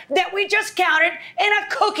 $3,000 that we just counted in a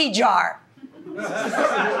cookie jar.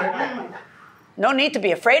 No need to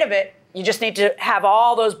be afraid of it. You just need to have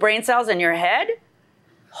all those brain cells in your head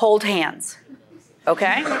hold hands.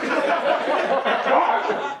 Okay?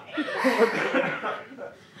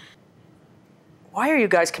 Why are you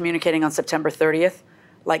guys communicating on September 30th?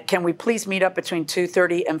 Like, can we please meet up between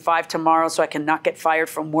 2:30 and 5 tomorrow so I can not get fired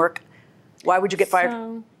from work? Why would you get fired?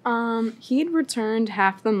 So, he'd returned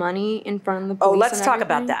half the money in front of the police. Oh, let's talk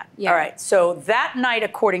about that. Yeah. All right. So that night,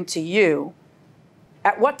 according to you,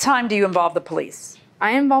 at what time do you involve the police?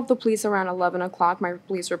 I involved the police around 11 o'clock. My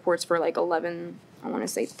police report's for like 11, I want to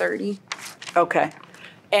say 30. Okay.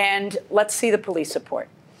 And let's see the police report.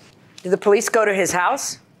 Did the police go to his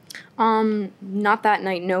house? Not that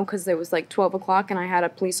night, no, because it was like 12 o'clock and I had a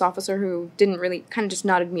police officer who didn't really, kind of just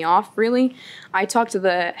nodded me off, really. I talked to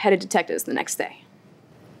the head of detectives the next day.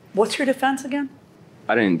 What's your defense again?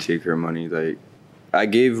 I didn't take her money. Like, I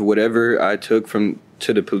gave whatever I took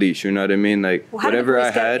to the police, you know what I mean? Like, Well, whatever I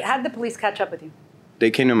had. How did the police catch up with you? They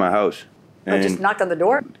came to my house. Or just knocked on the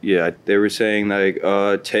door? Yeah, they were saying like,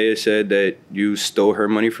 Taya said that you stole her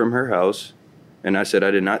money from her house. And I said I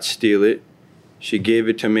did not steal it. She gave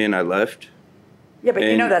it to me and I left. Yeah, but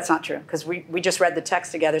you know that's not true because we just read the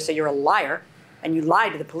text together, so you're a liar. And you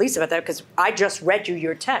lied to the police about that because I just read you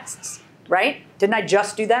your texts, right? Didn't I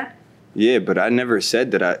just do that? Yeah, but I never said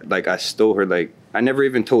that I stole her, like, I never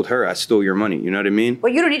even told her I stole your money, you know what I mean?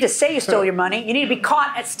 Well, you don't need to say you stole your money. You need to be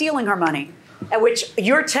caught at stealing her money, at which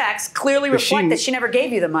your texts clearly reflect that she never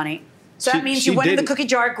gave you the money. So that means you went in the cookie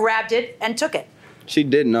jar, grabbed it, and took it. She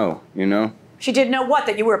did know, you know? She did know what?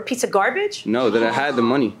 That you were a piece of garbage? No, that I had the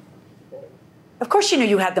money. Of course she knew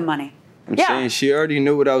you had the money. I'm saying she already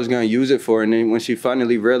knew what I was going to use it for. And then when she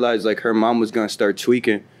finally realized, like, her mom was going to start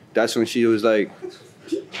tweaking, that's when she was like,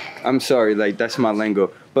 I'm sorry, like, that's my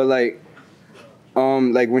lingo. But, like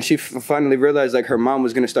when she finally realized, like, her mom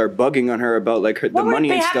was going to start bugging on her about, like, the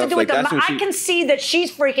money and stuff. Like, that's when I can see that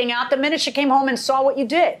she's freaking out the minute she came home and saw what you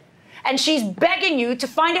did. And she's begging you to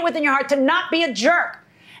find it within your heart to not be a jerk.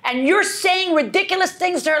 And you're saying ridiculous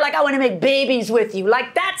things to her like, I want to make babies with you.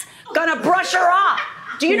 Like, that's going to brush her off.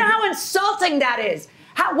 Do you know how insulting that is?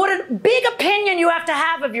 What a big opinion you have to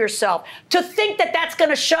have of yourself to think that that's going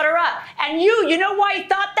to shut her up. And you know why you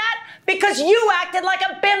thought that? Because you acted like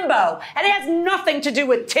a bimbo. And it has nothing to do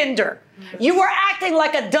with Tinder. You were acting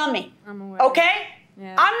like a dummy. Okay?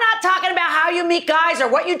 Yeah. I'm not talking about how you meet guys or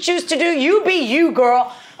what you choose to do. You be you,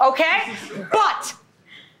 girl. Okay? But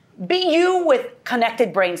be you with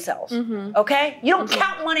connected brain cells. Okay? You don't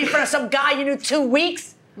count money in front of some guy you knew 2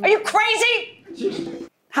 weeks. Are you crazy?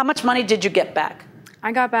 How much money did you get back?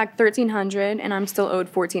 I got back $1,300 and I'm still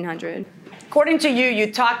owed $1,400. According to you,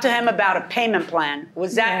 you talked to him about a payment plan.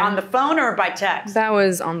 Was that on the phone or by text? That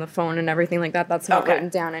was on the phone and everything like that. That's not written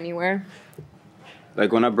down anywhere.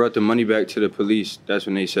 Like, when I brought the money back to the police, that's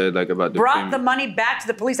when they said, like, about the Brought the money back to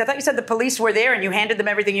the police? I thought you said the police were there and you handed them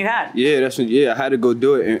everything you had. Yeah, that's when, I had to go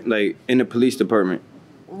do it, in the police department.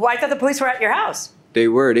 Well, I thought the police were at your house. They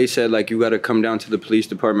were. They said, like, you got to come down to the police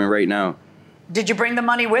department right now. Did you bring the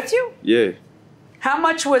money with you? Yeah. How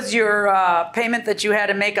much was your payment that you had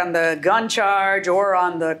to make on the gun charge or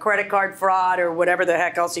on the credit card fraud or whatever the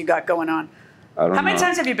heck else you got going on? I don't know. How many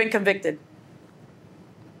times have you been convicted?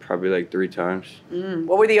 Probably like 3 times.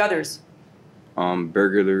 What were the others?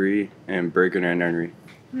 Burglary and breaking and entry.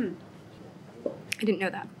 I didn't know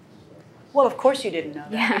that. Well, of course you didn't know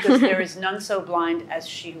that because there is none so blind as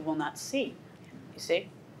she who will not see. You see?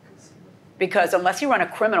 Because unless you run a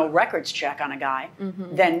criminal records check on a guy,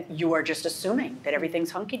 then you are just assuming that everything's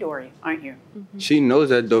hunky-dory, aren't you? She knows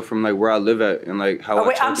that, though, from, like, where I live at and, like, how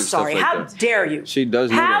I talk I'm and sorry. stuff like How that. dare you? She does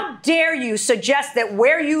know How that. dare you suggest that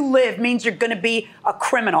where you live means you're going to be a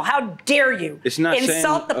criminal? How dare you It's not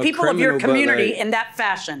insult the saying a people of your criminal, but, community like- in that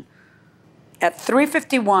fashion? At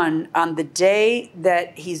 3:51 on the day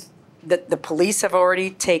that the police have already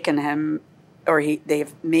taken him, or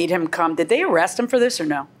they've made him come. Did they arrest him for this or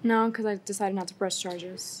no? No, because I decided not to press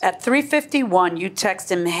charges. At 3:51, you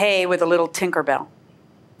text him, hey, with a little Tinkerbell.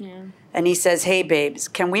 Yeah. And he says, hey, babes,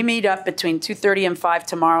 can we meet up between 2:30 and 5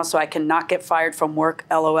 tomorrow so I can not get fired from work,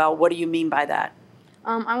 LOL? What do you mean by that?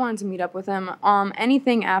 I wanted to meet up with him.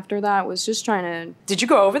 Anything after that was just trying to... Did you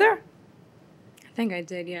go over there? I think I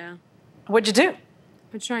did, yeah. What'd you do? I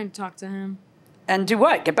was trying to talk to him. And do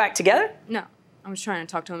what? Get back together? No, I was trying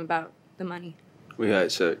to talk to him about the money. We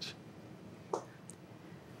had sex.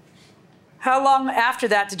 How long after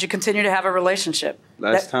that did you continue to have a relationship?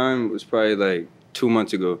 Last time was probably like 2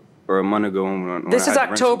 months ago or a month ago. When This I is had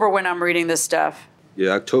to October when I'm reading this stuff.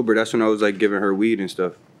 Yeah, October. That's when I was like giving her weed and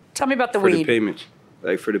stuff. Tell me about the for weed. the payments.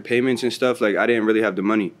 Like for the payments and stuff, like I didn't really have the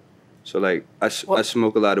money. So like I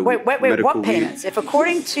smoke a lot of Wait, medical what weed. payments? If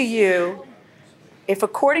according to you,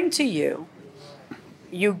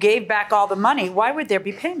 you gave back all the money, why would there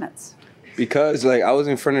be payments? Because like I was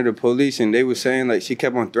in front of the police and they were saying like she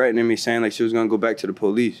kept on threatening me, saying like she was gonna go back to the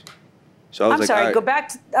police. So I was I'm like, sorry, all right. go back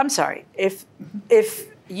to, I'm sorry. If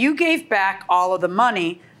you gave back all of the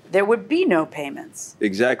money, there would be no payments.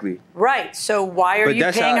 Exactly. Right. So why are you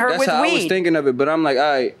paying her with that's how weed? I was thinking of it, but I'm like, all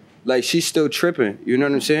right, like she's still tripping. You know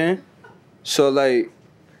what I'm saying? So like,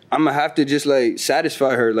 I'm gonna have to just like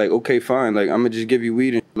satisfy her. Like, okay, fine. Like, I'm gonna just give you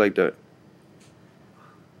weed and like that.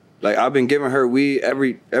 Like I've been giving her weed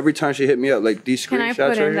every time she hit me up. Like these screenshots Can I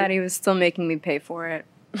put in right that he was still making me pay for it?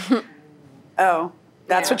 Oh.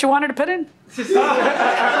 That's what you wanted to put in?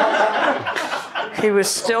 He was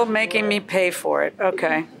still making me pay for it.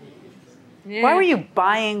 Okay. Yeah. Why were you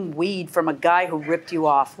buying weed from a guy who ripped you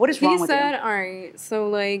off? What is wrong with you? He said, all right, so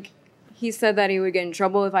like, he said that he would get in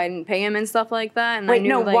trouble if I didn't pay him and stuff like that. And Wait, I knew,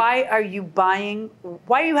 no, like, why are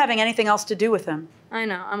you having anything else to do with him? I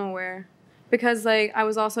know, I'm aware. Because like, I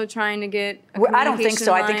was also trying to get a I don't think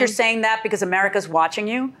so. line. I think you're saying that because America's watching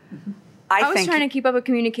you. I was trying to keep up a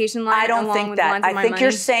communication line. I don't think that. I think money.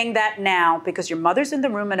 you're saying that now because your mother's in the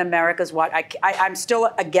room and America's watching. I'm still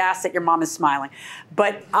aghast that your mom is smiling.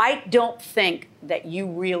 But I don't think that you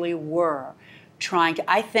really were trying to.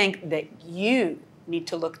 I think that you need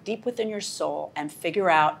to look deep within your soul and figure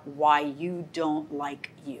out why you don't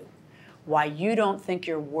like you, why you don't think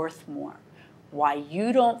you're worth more, why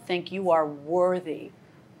you don't think you are worthy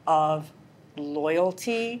of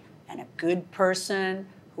loyalty and a good person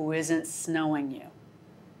who isn't snowing you.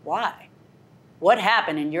 Why? What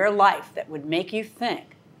happened in your life that would make you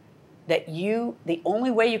think that the only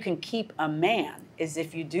way you can keep a man is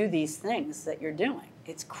if you do these things that you're doing?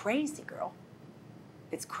 It's crazy, girl.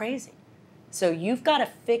 It's crazy. So you've got to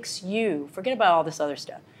fix you. Forget about all this other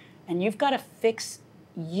stuff. And you've got to fix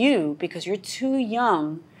you because you're too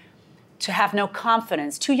young to have no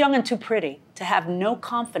confidence, too young and too pretty to have no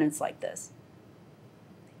confidence like this.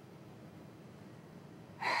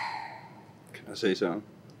 I say something?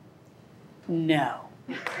 No.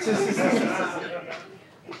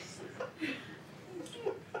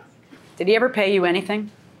 Did he ever pay you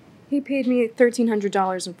anything? He paid me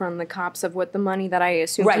 $1,300 in front of the cops of what the money that I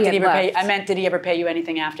assumed Right, he had left. I meant, did he ever pay you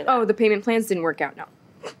anything after that? Oh, the payment plans didn't work out, no.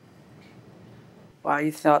 Well,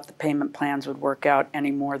 you thought the payment plans would work out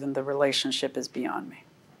any more than the relationship is beyond me.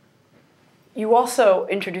 You also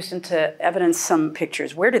introduced into evidence some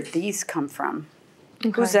pictures. Where did these come from?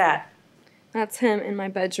 Okay. Who's that? That's him in my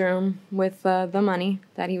bedroom with the money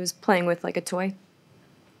that he was playing with like a toy.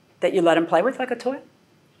 That you let him play with like a toy?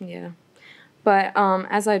 Yeah. But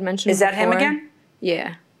as I'd mentioned Is that before, him again?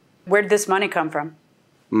 Yeah. Where did this money come from?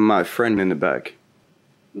 My friend in the back.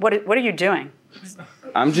 What are you doing?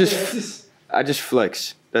 I just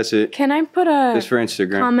flex. That's it. Can I put a just for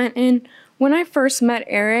Instagram. Comment in? When I first met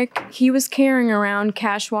Eric, he was carrying around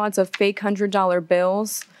cash wads of fake $100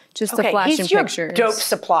 bills just to flash in pictures. He's your dope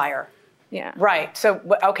supplier. Yeah. Right. So,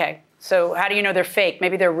 okay. So how do you know they're fake?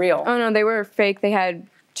 Maybe they're real. Oh, no, they were fake. They had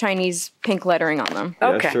Chinese pink lettering on them.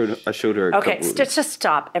 Yeah, Okay. I showed her a Okay, couple. just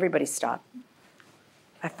stop. Everybody stop.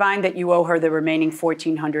 I find that you owe her the remaining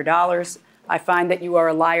 $1,400. I find that you are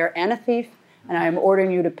a liar and a thief, and I am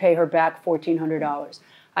ordering you to pay her back $1,400.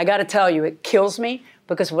 I got to tell you, it kills me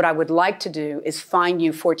because what I would like to do is fine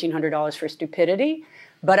you $1,400 for stupidity,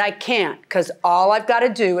 but I can't because all I've got to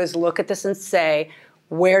do is look at this and say,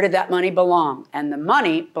 where did that money belong? And the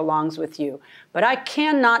money belongs with you. But I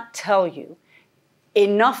cannot tell you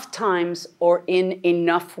enough times or in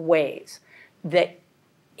enough ways that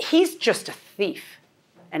he's just a thief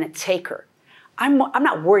and a taker. I'm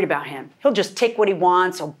not worried about him. He'll just take what he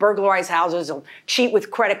wants. He'll burglarize houses. He'll cheat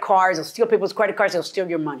with credit cards. He'll steal people's credit cards. He'll steal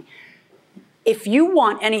your money. If you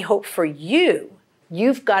want any hope for you,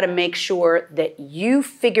 you've got to make sure that you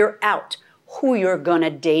figure out who you're going to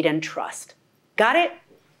date and trust. Got it?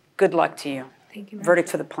 Good luck to you. Thank you, ma'am. Verdict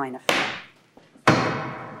for the plaintiff.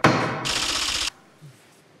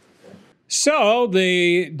 So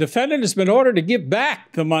the defendant has been ordered to give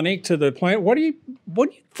back the money to the plaintiff. What do you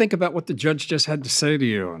think about what the judge just had to say to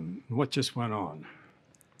you and what just went on?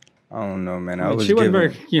 I don't know, man. I mean, she wasn't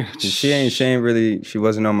very. Yeah. She ain't really. She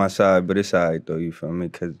wasn't on my side, but it's alright though. You feel me?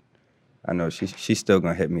 Because I know she's still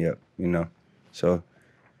gonna hit me up. You know, so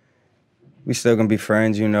we still gonna be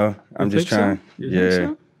friends. You know, I'm just trying. So? You think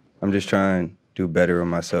so? I'm just trying to do better with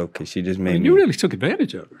myself because she just made me. You really took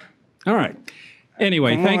advantage of her. All right.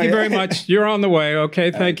 Anyway, thank you very much. You're on the way.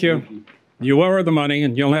 Okay, thank you. You owe her the money,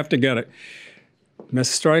 and you'll have to get it.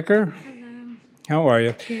 Miss Stryker, hello. How are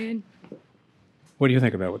you? Good. What do you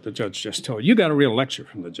think about what the judge just told you? You got a real lecture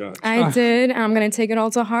from the judge. I did. I'm going to take it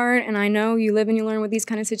all to heart, and I know you live and you learn with these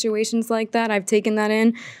kind of situations like that. I've taken that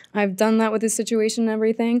in. I've done that with this situation and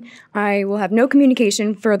everything. I will have no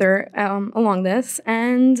communication further along this,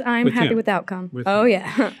 and I'm happy with the outcome. Oh,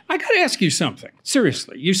 yeah. I got to ask you something.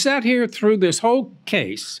 Seriously, you sat here through this whole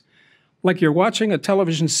case like you're watching a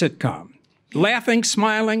television sitcom, laughing,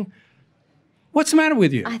 smiling. What's the matter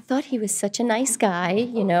with you? I thought he was such a nice guy.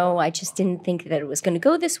 You know, I just didn't think that it was going to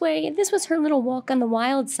go this way. And this was her little walk on the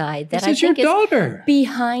wild side that I think is your daughter.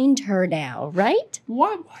 Behind her now, right?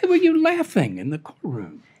 Why were you laughing in the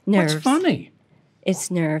courtroom? Nerves. What's funny? It's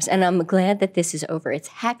nerves. And I'm glad that this is over. It's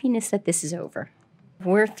happiness that this is over.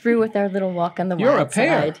 We're through with our little walk on the You're wild a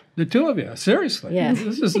pair, side. the two of you. Seriously. Yeah.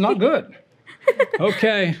 This is not good.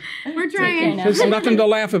 Okay. We're trying. There's nothing to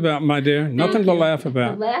laugh about, my dear. Nothing to laugh The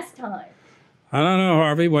about. last time. I don't know,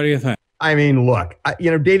 Harvey. What do you think? I mean, look,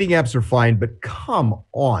 dating apps are fine, but come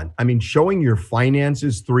on. I mean, showing your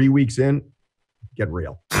finances 3 weeks in, get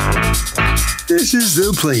real. This is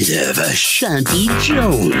the plaintiff, Shanty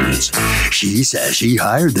Jones. She says she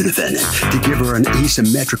hired the defendant to give her an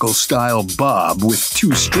asymmetrical style bob with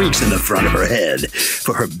 2 streaks in the front of her head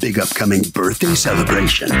for her big upcoming birthday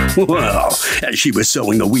celebration. Well, as she was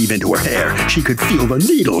sewing the weave into her hair, she could feel the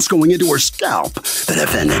needles going into her scalp. The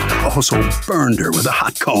defendant also burned her with a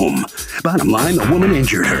hot comb. Bottom line, the woman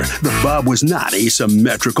injured her. The bob was not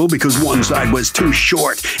asymmetrical because one side was too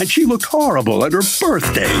short, and she looked horrible at her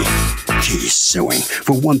birthday. She's suing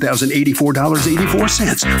for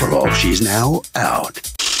 $1,084.84 for all she's now out.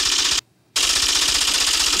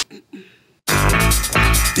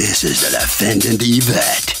 This is the defendant,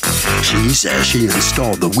 Yvette. She says she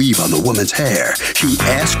installed the weave on the woman's hair. She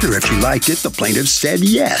asked her if she liked it. The plaintiff said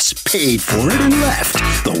yes, paid for it, and left.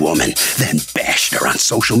 The woman then bashed her on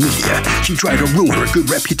social media. She tried to ruin her good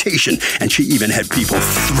reputation, and she even had people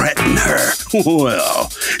threaten her. Well,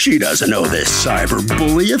 she doesn't know this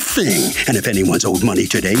cyberbully a thing, and if anyone's owed money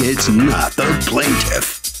today, it's not the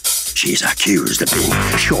plaintiff. She's accused of being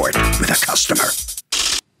short with a customer.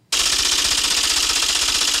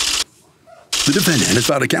 The defendant has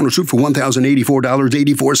filed a countersuit for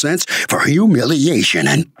 $1,084.84 for humiliation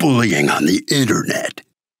and bullying on the internet.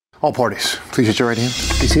 All parties, please use your right hand.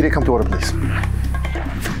 Be seated. Come to order, please.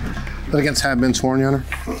 Litigants have been sworn, Your Honor.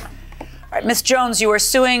 All right, Ms. Jones, you are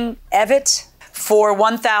suing Evett for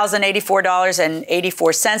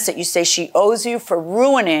 $1,084.84 that you say she owes you for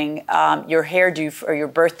ruining your hairdo for your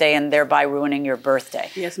birthday and thereby ruining your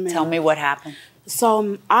birthday. Yes, ma'am. Tell me what happened.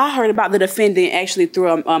 So I heard about the defendant actually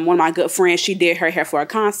through one of my good friends. She did her hair for a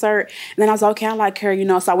concert. And then I was like, okay, I like her,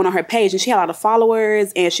 So I went on her page and she had a lot of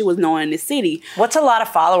followers and she was known in the city. What's a lot of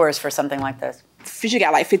followers for something like this? She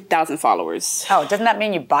got like 50,000 followers. Oh, doesn't that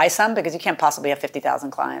mean you buy some? Because you can't possibly have 50,000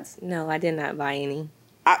 clients. No, I did not buy any.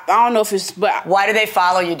 I don't know if it's, but why do they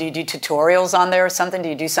follow you? Do you do tutorials on there or something? Do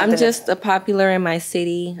you do something? I'm just a popular in my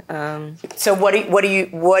city. So what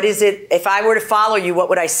is it? If I were to follow you, what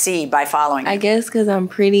would I see by following you? I guess because I'm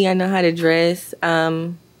pretty, I know how to dress.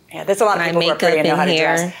 Yeah, there's a lot of people who are pretty and know how to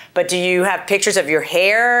dress. But do you have pictures of your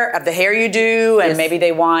hair, of the hair you do, and maybe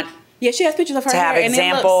they want? Yeah, she has pictures of her to hair. have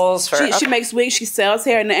examples She makes wigs. She sells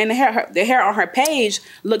hair, and the hair on her page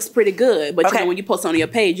looks pretty good. But when you post it on your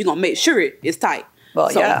page, you're gonna make sure it's tight. Well,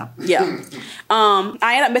 yeah.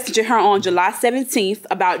 I ended up messaging her on July 17th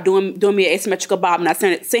about doing me an asymmetrical bob, and I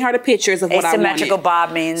sent her the pictures of what I wanted. Asymmetrical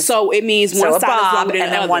bob means? So it means one side is longer than the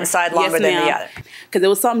other. And then one side longer than the other. Because it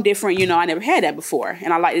was something different, I never had that before.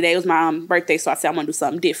 And I liked the day. It was my birthday, so I said I'm going to do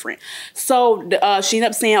something different. So she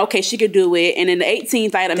ended up saying, okay, she could do it. And then the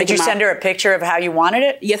 18th, I ended up Did you send her a picture of how you wanted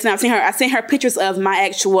it? Yes, ma'am. I sent her pictures of my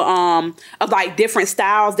actual, of like different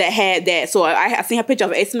styles that had that. So I sent her a picture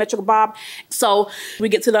of an asymmetrical bob. So we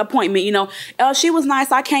get to the appointment, she was nice.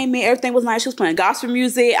 I came in, everything was nice. She was playing gospel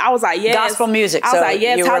music. I was like, yes. Gospel music. I was like,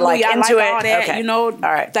 yes, you were like into it. all that. Okay. All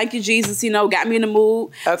right. Thank you, Jesus, got me in the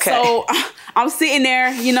mood. Okay. So I'm sitting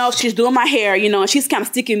there, she's doing my hair, and she's kind of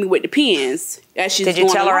sticking me with the pins. As she's Did you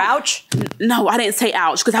tell her ouch? No, I didn't say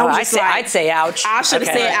ouch. Because I'd say ouch. I should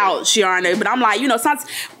have said ouch, Your Honor. But I'm like, sometimes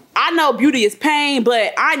I know beauty is pain,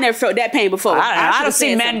 but I never felt that pain before. I don't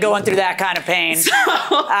see men going through that kind of pain. So,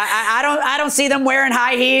 I don't see them wearing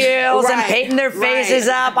high heels and painting their faces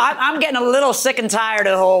up. I'm getting a little sick and tired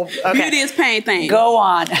of the whole beauty is pain thing. Go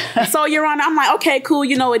on. So, Your Honor, I'm like, okay, cool.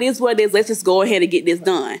 It is what it is. Let's just go ahead and get this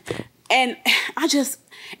done. And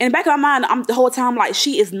in the back of my mind, the whole time, like,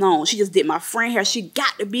 she is known. She just did my friend hair. She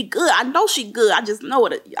got to be good. I know she good. I just know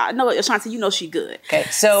it. I know it. Ashanti, she good. Okay,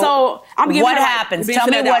 so I'm giving what her, happens? Tell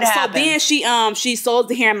me what happens. So then she sews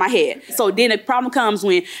the hair in my head. So then the problem comes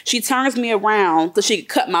when she turns me around so she can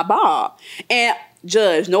cut my bob. And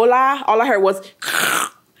Judge, no lie, all I heard was,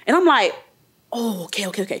 and I'm like, oh,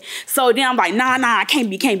 okay. So then I'm like, nah, can't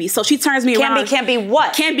be. So she turns me around. Can't be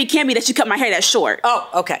what? Can't be that she cut my hair that short. Oh,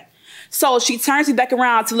 okay. So she turns me back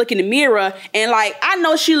around to look in the mirror, and like, I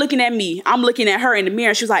know she looking at me. I'm looking at her in the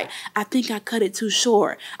mirror. She was like, I think I cut it too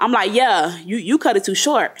short. I'm like, yeah, you cut it too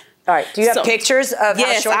short. All right. Do you have pictures of how short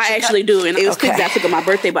Yes, I actually do. And it was pictures I took on my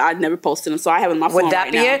birthday, but I never posted them. So I have it on my phone. Would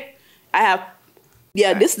that be it? I have,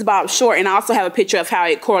 this is about short, and I also have a picture of how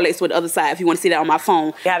it correlates with the other side if you want to see that on my phone.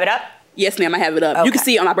 You have it up? Yes, ma'am, I have it up. Okay. You can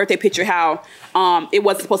see on my birthday picture how it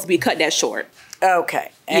wasn't supposed to be cut that short.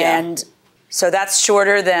 Okay. And So that's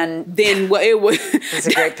shorter than what it was. It's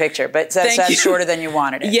a great picture, but that's shorter than you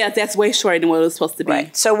wanted it. Yeah, that's way shorter than what it was supposed to be.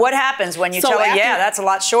 Right. So what happens when you tell her, yeah, that's a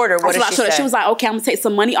lot shorter? What did she say? She was like, okay, I'm gonna take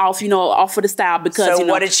some money off, off for the style because. So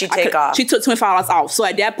what did she take off? She took $25 off. So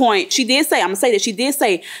at that point, she did say, I'm gonna say that she did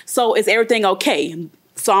say, so is everything okay?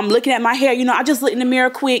 So I'm looking at my hair, I just look in the mirror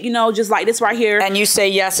quick, just like this right here. And you say,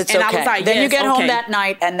 yes, it's okay. I was like, then yes, you get home that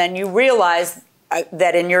night, and then you realize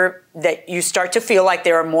that you start to feel like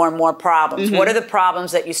there are more and more problems. Mm-hmm. What are the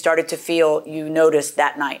problems that you started to feel you noticed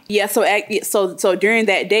that night? Yeah, so during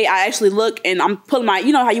that day, I actually look and I'm pulling my,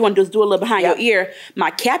 how you want to just do a little behind your ear,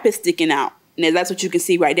 my cap is sticking out. And that's what you can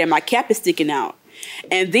see right there. My cap is sticking out.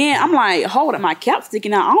 And then I'm like, hold up, my cap's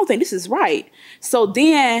sticking out. I don't think this is right. So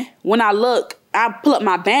then when I look, I pull up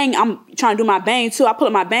my bang. I'm trying to do my bang too. I pull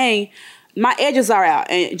up my bang. My edges are out,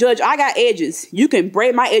 and Judge, I got edges. You can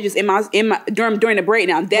braid my edges during the braid.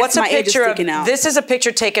 Now that's my edges sticking out. This is a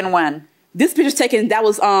picture taken when? This picture's taken. That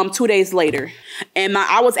was 2 days later, and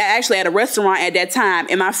I was actually at a restaurant at that time,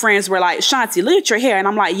 and my friends were like, "Shanti, look at your hair," and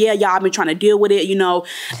I'm like, "Yeah, y'all, I've been trying to deal with it,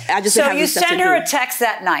 I just." So you sent her a text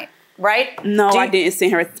that night, right? No, I didn't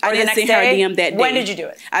send her. I didn't send her a DM that day. When did you do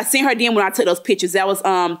it? I sent her a DM when I took those pictures. That was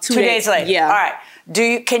 2 days later. Yeah. All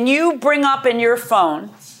right. Can you bring up in your phone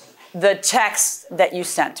the text that you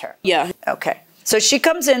sent her? Yeah. Okay. So she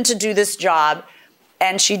comes in to do this job,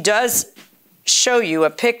 and she does show you a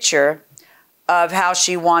picture of how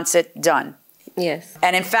she wants it done. Yes.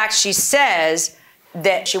 And in fact, she says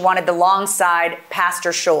that she wanted the long side past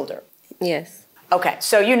her shoulder. Yes. Okay.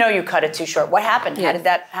 So you cut it too short. What happened? Yes. How did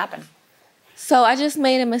that happen? So I just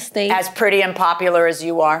made a mistake. As pretty and popular as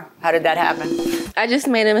you are, how did that happen? I just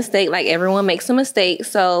made a mistake, like everyone makes a mistake.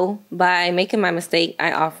 So by making my mistake,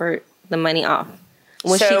 I offered the money off.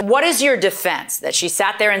 What is your defense? That she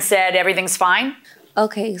sat there and said everything's fine?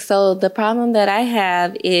 Okay, so the problem that I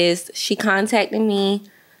have is she contacted me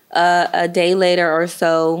a day later or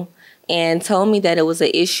so and told me that it was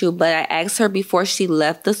an issue, but I asked her before she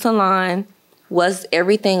left the salon, was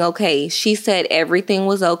everything okay? She said everything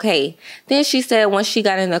was okay. Then she said when she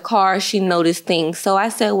got in the car, she noticed things. So I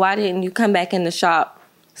said, why didn't you come back in the shop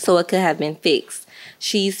so it could have been fixed?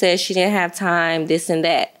 She said she didn't have time, this and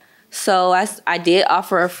that. So I did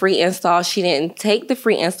offer a free install. She didn't take the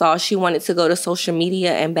free install. She wanted to go to social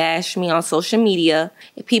media and bash me on social media.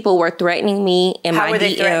 People were threatening me in my DMs. How were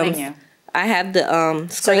they threatening you? I have the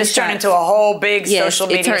screenshots. So this turned into a whole big social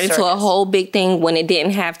media it turned into a whole big thing when it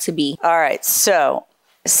didn't have to be. All right, so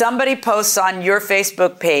somebody posts on your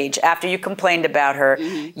Facebook page after you complained about her.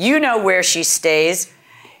 Mm-hmm. You know where she stays.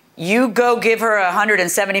 You go give her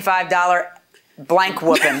 $175 blank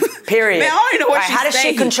whooping, period. Man, I don't even know what how does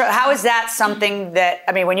she control? How is that something that,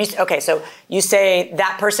 so you say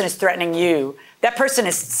that person is threatening you. That person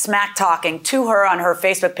is smack talking to her on her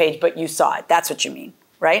Facebook page, but you saw it. That's what you mean,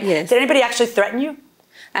 right? Yes. Did anybody actually threaten you?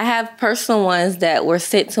 I have personal ones that were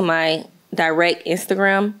sent to my direct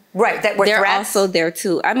Instagram. Right, that were they're threats? also there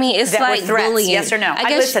too. I mean, it's that like were threats, bullying. yes or no?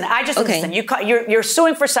 Listen. You're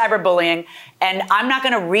suing for cyberbullying, and I'm not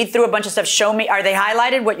going to read through a bunch of stuff. Show me. Are they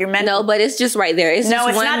highlighted? What you're meant? No, but it's just right there. It's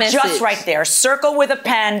not just right there. Circle with a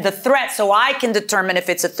pen the threat, so I can determine if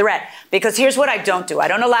it's a threat. Because here's what I don't do. I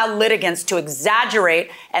don't allow litigants to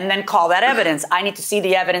exaggerate and then call that evidence. I need to see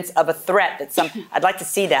the evidence of a threat. I'd like to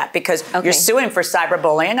see that because you're suing for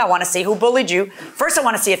cyberbullying. I want to see who bullied you. First, I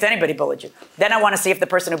want to see if anybody bullied you. Then I want to see if the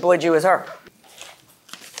person who bullied you is her.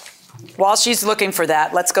 While she's looking for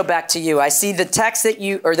that, let's go back to you. I see the text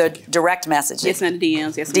or the direct message. Yes, ma'am, the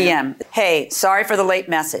DMs. Yes, ma'am. DM. Hey, sorry for the late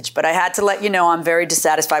message, but I had to let you know I'm very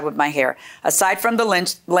dissatisfied with my hair. Aside from the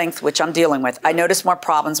length, which I'm dealing with, I noticed more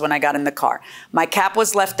problems when I got in the car. My cap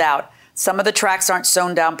was left out. Some of the tracks aren't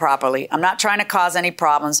sewn down properly. I'm not trying to cause any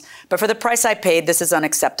problems, but for the price I paid, this is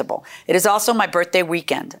unacceptable. It is also my birthday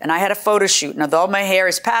weekend, and I had a photo shoot, and although my hair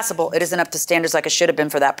is passable, it isn't up to standards like it should have been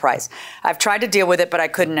for that price. I've tried to deal with it, but I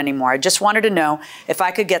couldn't anymore. I just wanted to know if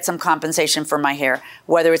I could get some compensation for my hair,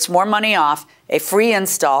 whether it's more money off, a free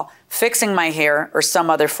install, fixing my hair, or some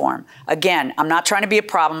other form. Again, I'm not trying to be a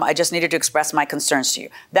problem. I just needed to express my concerns to you.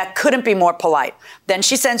 That couldn't be more polite. Then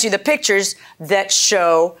she sends you the pictures that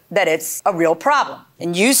show that it's a real problem.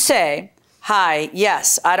 And you say, hi,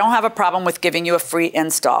 yes, I don't have a problem with giving you a free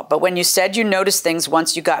install. But when you said you noticed things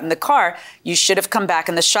once you got in the car, you should have come back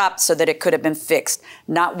in the shop so that it could have been fixed,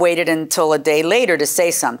 not waited until a day later to say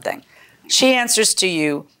something. She answers to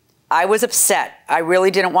you, I was upset. I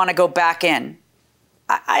really didn't want to go back in.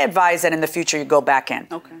 I advise that in the future you go back in.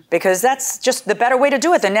 Okay. Because that's just the better way to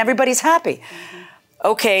do it, then everybody's happy. Mm-hmm.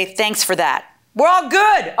 Okay, thanks for that. We're all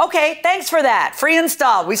good. Okay, thanks for that. Free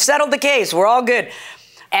install. We've settled the case. We're all good.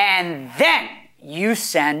 And then you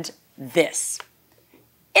send this.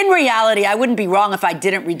 In reality, I wouldn't be wrong if I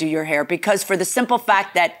didn't redo your hair because for the simple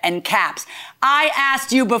fact that, in caps, I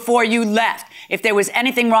asked you before you left if there was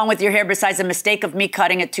anything wrong with your hair besides the mistake of me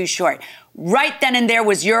cutting it too short. Right then and there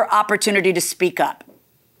was your opportunity to speak up.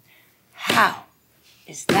 How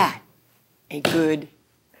is that a good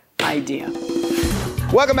idea?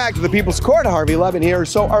 Welcome back to the People's Court. Harvey Levin here.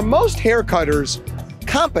 So are most hair cutters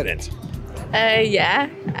competent? Yeah,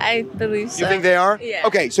 I believe so. You think they are? Yeah.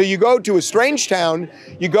 Okay, so you go to a strange town,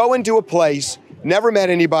 you go into a place, never met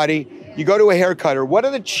anybody, you go to a hair cutter. What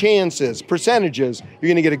are the chances, percentages, you're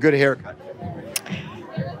gonna get a good haircut?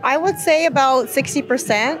 I would say about 60%.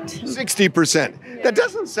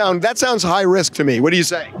 60%. That sounds high risk to me. What do you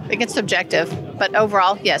say? I think it's subjective, but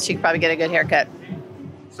overall, yes, you could probably get a good haircut.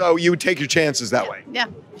 So you would take your chances that way? Yeah.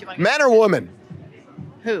 Man or woman?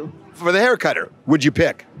 Who? For the hair cutter, would you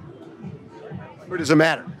pick? Or does it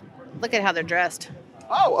matter? Look at how they're dressed.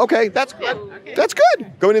 Oh, okay, that's good. That's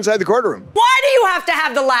good. Going inside the courtroom. Why do you have to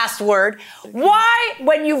have the last word? Why,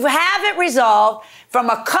 when you have it resolved from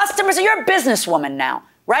a customer, so you're a businesswoman now,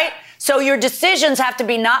 right? So your decisions have to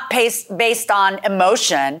be not based on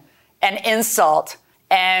emotion and insult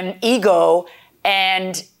and ego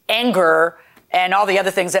and anger and all the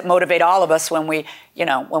other things that motivate all of us when we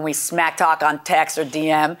smack talk on text or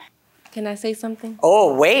DM. Can I say something?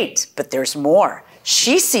 Oh, wait, but there's more.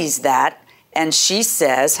 She sees that and she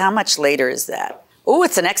says, how much later is that? Oh,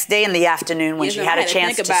 it's the next day in the afternoon when she had a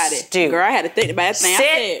chance to stew. Girl, I had to think about it.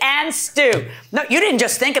 Sit and stew. No, you didn't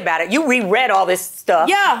just think about it. You reread all this stuff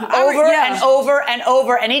over yeah. and over and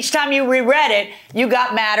over. And each time you reread it, you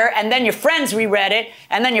got madder. And then your friends reread it.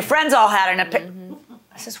 And then your friends all had an opinion.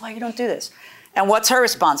 This is why you don't do this. And what's her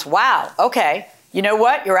response? Wow, okay. You know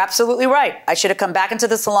what? You're absolutely right. I should have come back into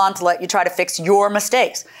the salon to let you try to fix your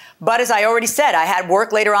mistakes. But as I already said, I had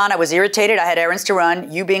work later on. I was irritated. I had errands to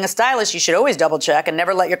run. You being a stylist, you should always double check and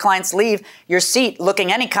never let your clients leave your seat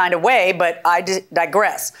looking any kind of way, but I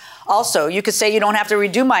digress. Also, you could say you don't have to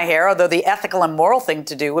redo my hair, although the ethical and moral thing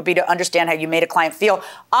to do would be to understand how you made a client feel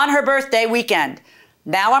on her birthday weekend.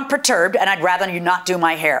 Now I'm perturbed and I'd rather you not do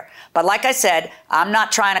my hair. But like I said, I'm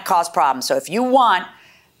not trying to cause problems. So if you want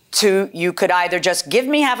to, you could either just give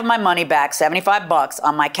me half of my money back, $75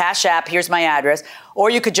 on my Cash App, here's my address, or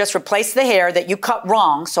you could just replace the hair that you cut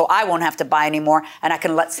wrong so I won't have to buy anymore and I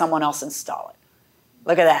can let someone else install it.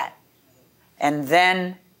 Look at that. And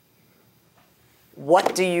then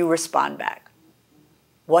what do you respond back?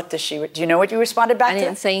 What does she, do you know what you responded back to? I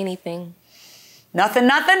didn't say anything. Nothing,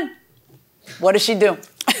 nothing? What does she do?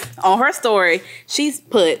 On her story, she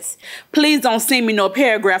puts, please don't send me no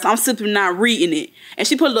paragraphs. I'm simply not reading it. And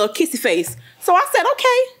she put a little kissy face. So I said,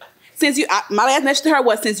 okay. Since my last message to her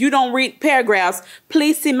was, since you don't read paragraphs,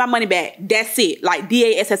 please send my money back. That's it. Like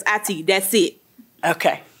DASSIT. That's it.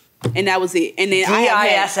 Okay. And that was it. And then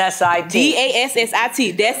DISSIT.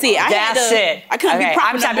 DASSIT. That's it. That's it. I couldn't be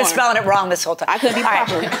proper. I've been spelling it wrong this whole time. I couldn't be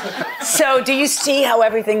proper. Right. So do you see how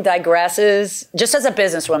everything digresses? Just as a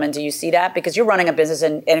businesswoman, do you see that? Because you're running a business,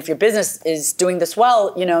 and if your business is doing this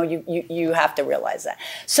well, you have to realize that.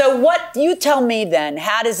 So what, you tell me then,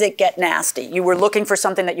 how does it get nasty? You were looking for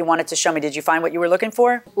something that you wanted to show me. Did you find what you were looking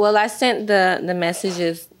for? Well, I sent the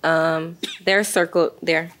messages. They're circled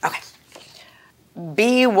there. Okay.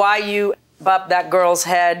 B, why you up that girl's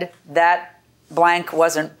head, that blank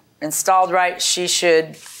wasn't installed right. She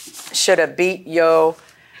should have beat yo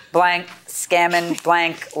blank scamming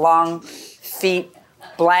blank long feet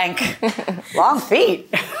blank long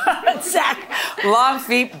feet. Zach, long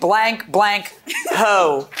feet blank blank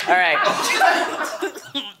ho. All right.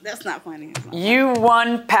 That's not funny. You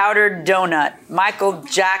won powdered donut. Michael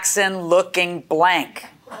Jackson looking blank.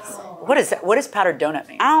 What is that? What does powdered donut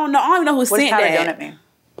mean? I don't know. I don't even know who sent that. What does powdered donut mean?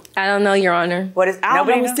 I don't know, Your Honor. What is? I don't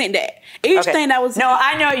know who sent that. Each thing that was. No,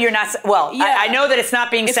 I know you're not. Well, Yeah. I know that it's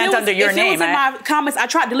not being sent under your name. If it was in my comments, I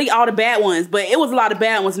tried to delete all the bad ones, but it was a lot of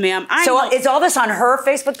bad ones, ma'am. So is all this on her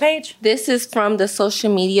Facebook page? This is from the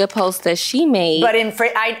social media post that she made. But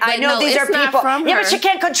I know these are people. Yeah, but she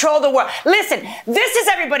can't control the world. Listen, this is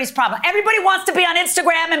everybody's problem. Everybody wants to be on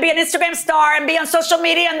Instagram and be an Instagram star and be on social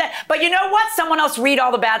media, but you know what? Someone else read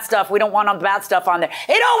all the bad stuff. We don't want all the bad stuff on there.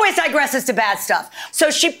 It always digresses to bad stuff.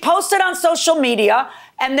 So she posted on social media,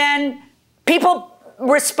 and then people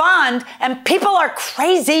respond, and people are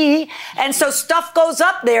crazy, and so stuff goes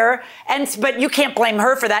up there, but you can't blame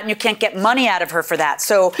her for that, and you can't get money out of her for that.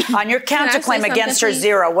 So on your counterclaim against her,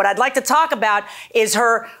 zero. What I'd like to talk about is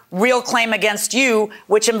her real claim against you,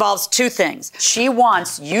 which involves two things. She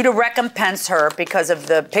wants you to recompense her because of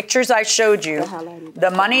the pictures I showed you,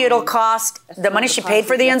 the money it'll cost, the money she paid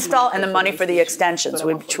for the install, and the money for the extensions,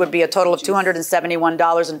 which would be a total of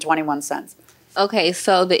 $271.21. Okay,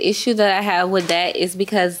 so the issue that I have with that is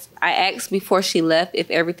because I asked before she left if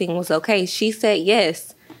everything was okay. She said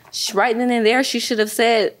yes. Right then and there, she should have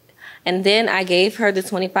said, and then I gave her the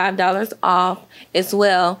 $25 off as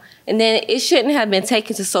well. And then it shouldn't have been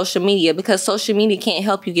taken to social media because social media can't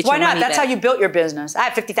help you get your money back. Why not? That's how you built your business. I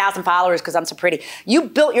have 50,000 followers because I'm so pretty. You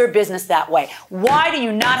built your business that way. Why do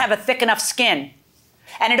you not have a thick enough skin?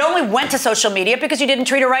 And it only went to social media because you didn't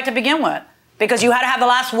treat her right to begin with. Because you had to have the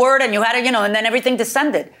last word and you had to, and then everything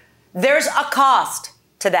descended. There's a cost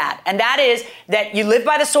to that. And that is that you live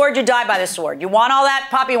by the sword, you die by the sword. You want all that,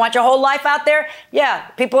 Poppy? You want your whole life out there? Yeah,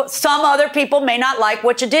 some other people may not like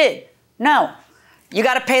what you did. No, you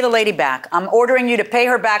got to pay the lady back. I'm ordering you to pay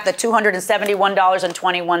her back the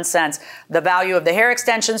 $271.21, the value of the hair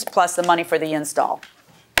extensions plus the money for the install.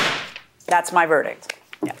 That's my verdict.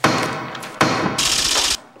 Yeah.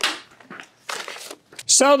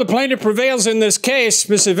 So the plaintiff prevails in this case.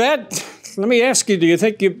 Ms. Yvette, let me ask you, do you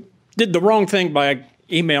think you did the wrong thing by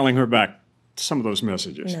emailing her back some of those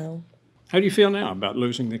messages? No. How do you feel now about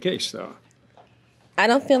losing the case, though? I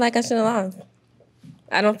don't feel like I should have lost.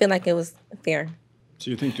 I don't feel like it was fair.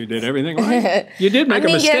 So you think you did everything right? You did make a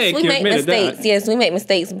mistake. Yes, we make mistakes. That. Yes, we make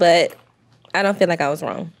mistakes, but I don't feel like I was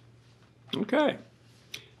wrong. Okay.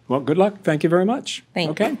 Well, good luck. Thank you very much.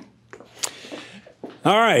 Thank you.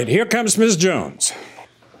 All right, here comes Ms. Jones.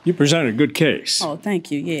 You presented a good case. Oh, thank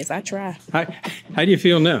you. Yes, I try. How do you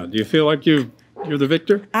feel now? Do you feel like you're the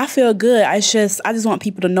victor? I feel good. I just want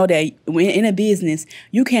people to know that in a business,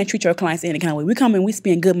 you can't treat your clients any kind of way. We come in, we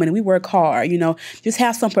spend good money, we work hard, Just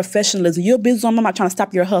have some professionalism. You're a business owner, I'm not trying to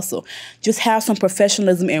stop your hustle. Just have some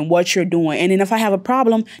professionalism in what you're doing. And then if I have a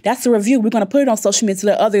problem, that's a review. We're going to put it on social media to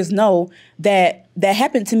let others know that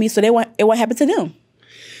happened to me so it won't happen to them.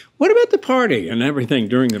 What about the party and everything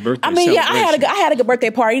during the birthday celebration? Yeah, I had a good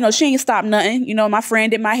birthday party. She ain't stopped nothing. My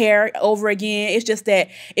friend did my hair over again. It's just that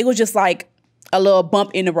it was just like a little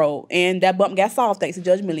bump in the road. And that bump got solved thanks to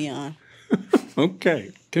Judge Million.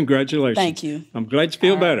 Okay. Congratulations. Thank you. I'm glad you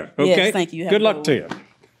feel better. Okay? Yes, thank you. Good luck to you.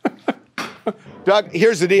 Doug,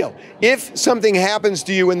 here's the deal. If something happens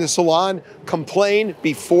to you in the salon, complain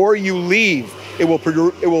before you leave. It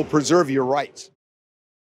will preserve your rights.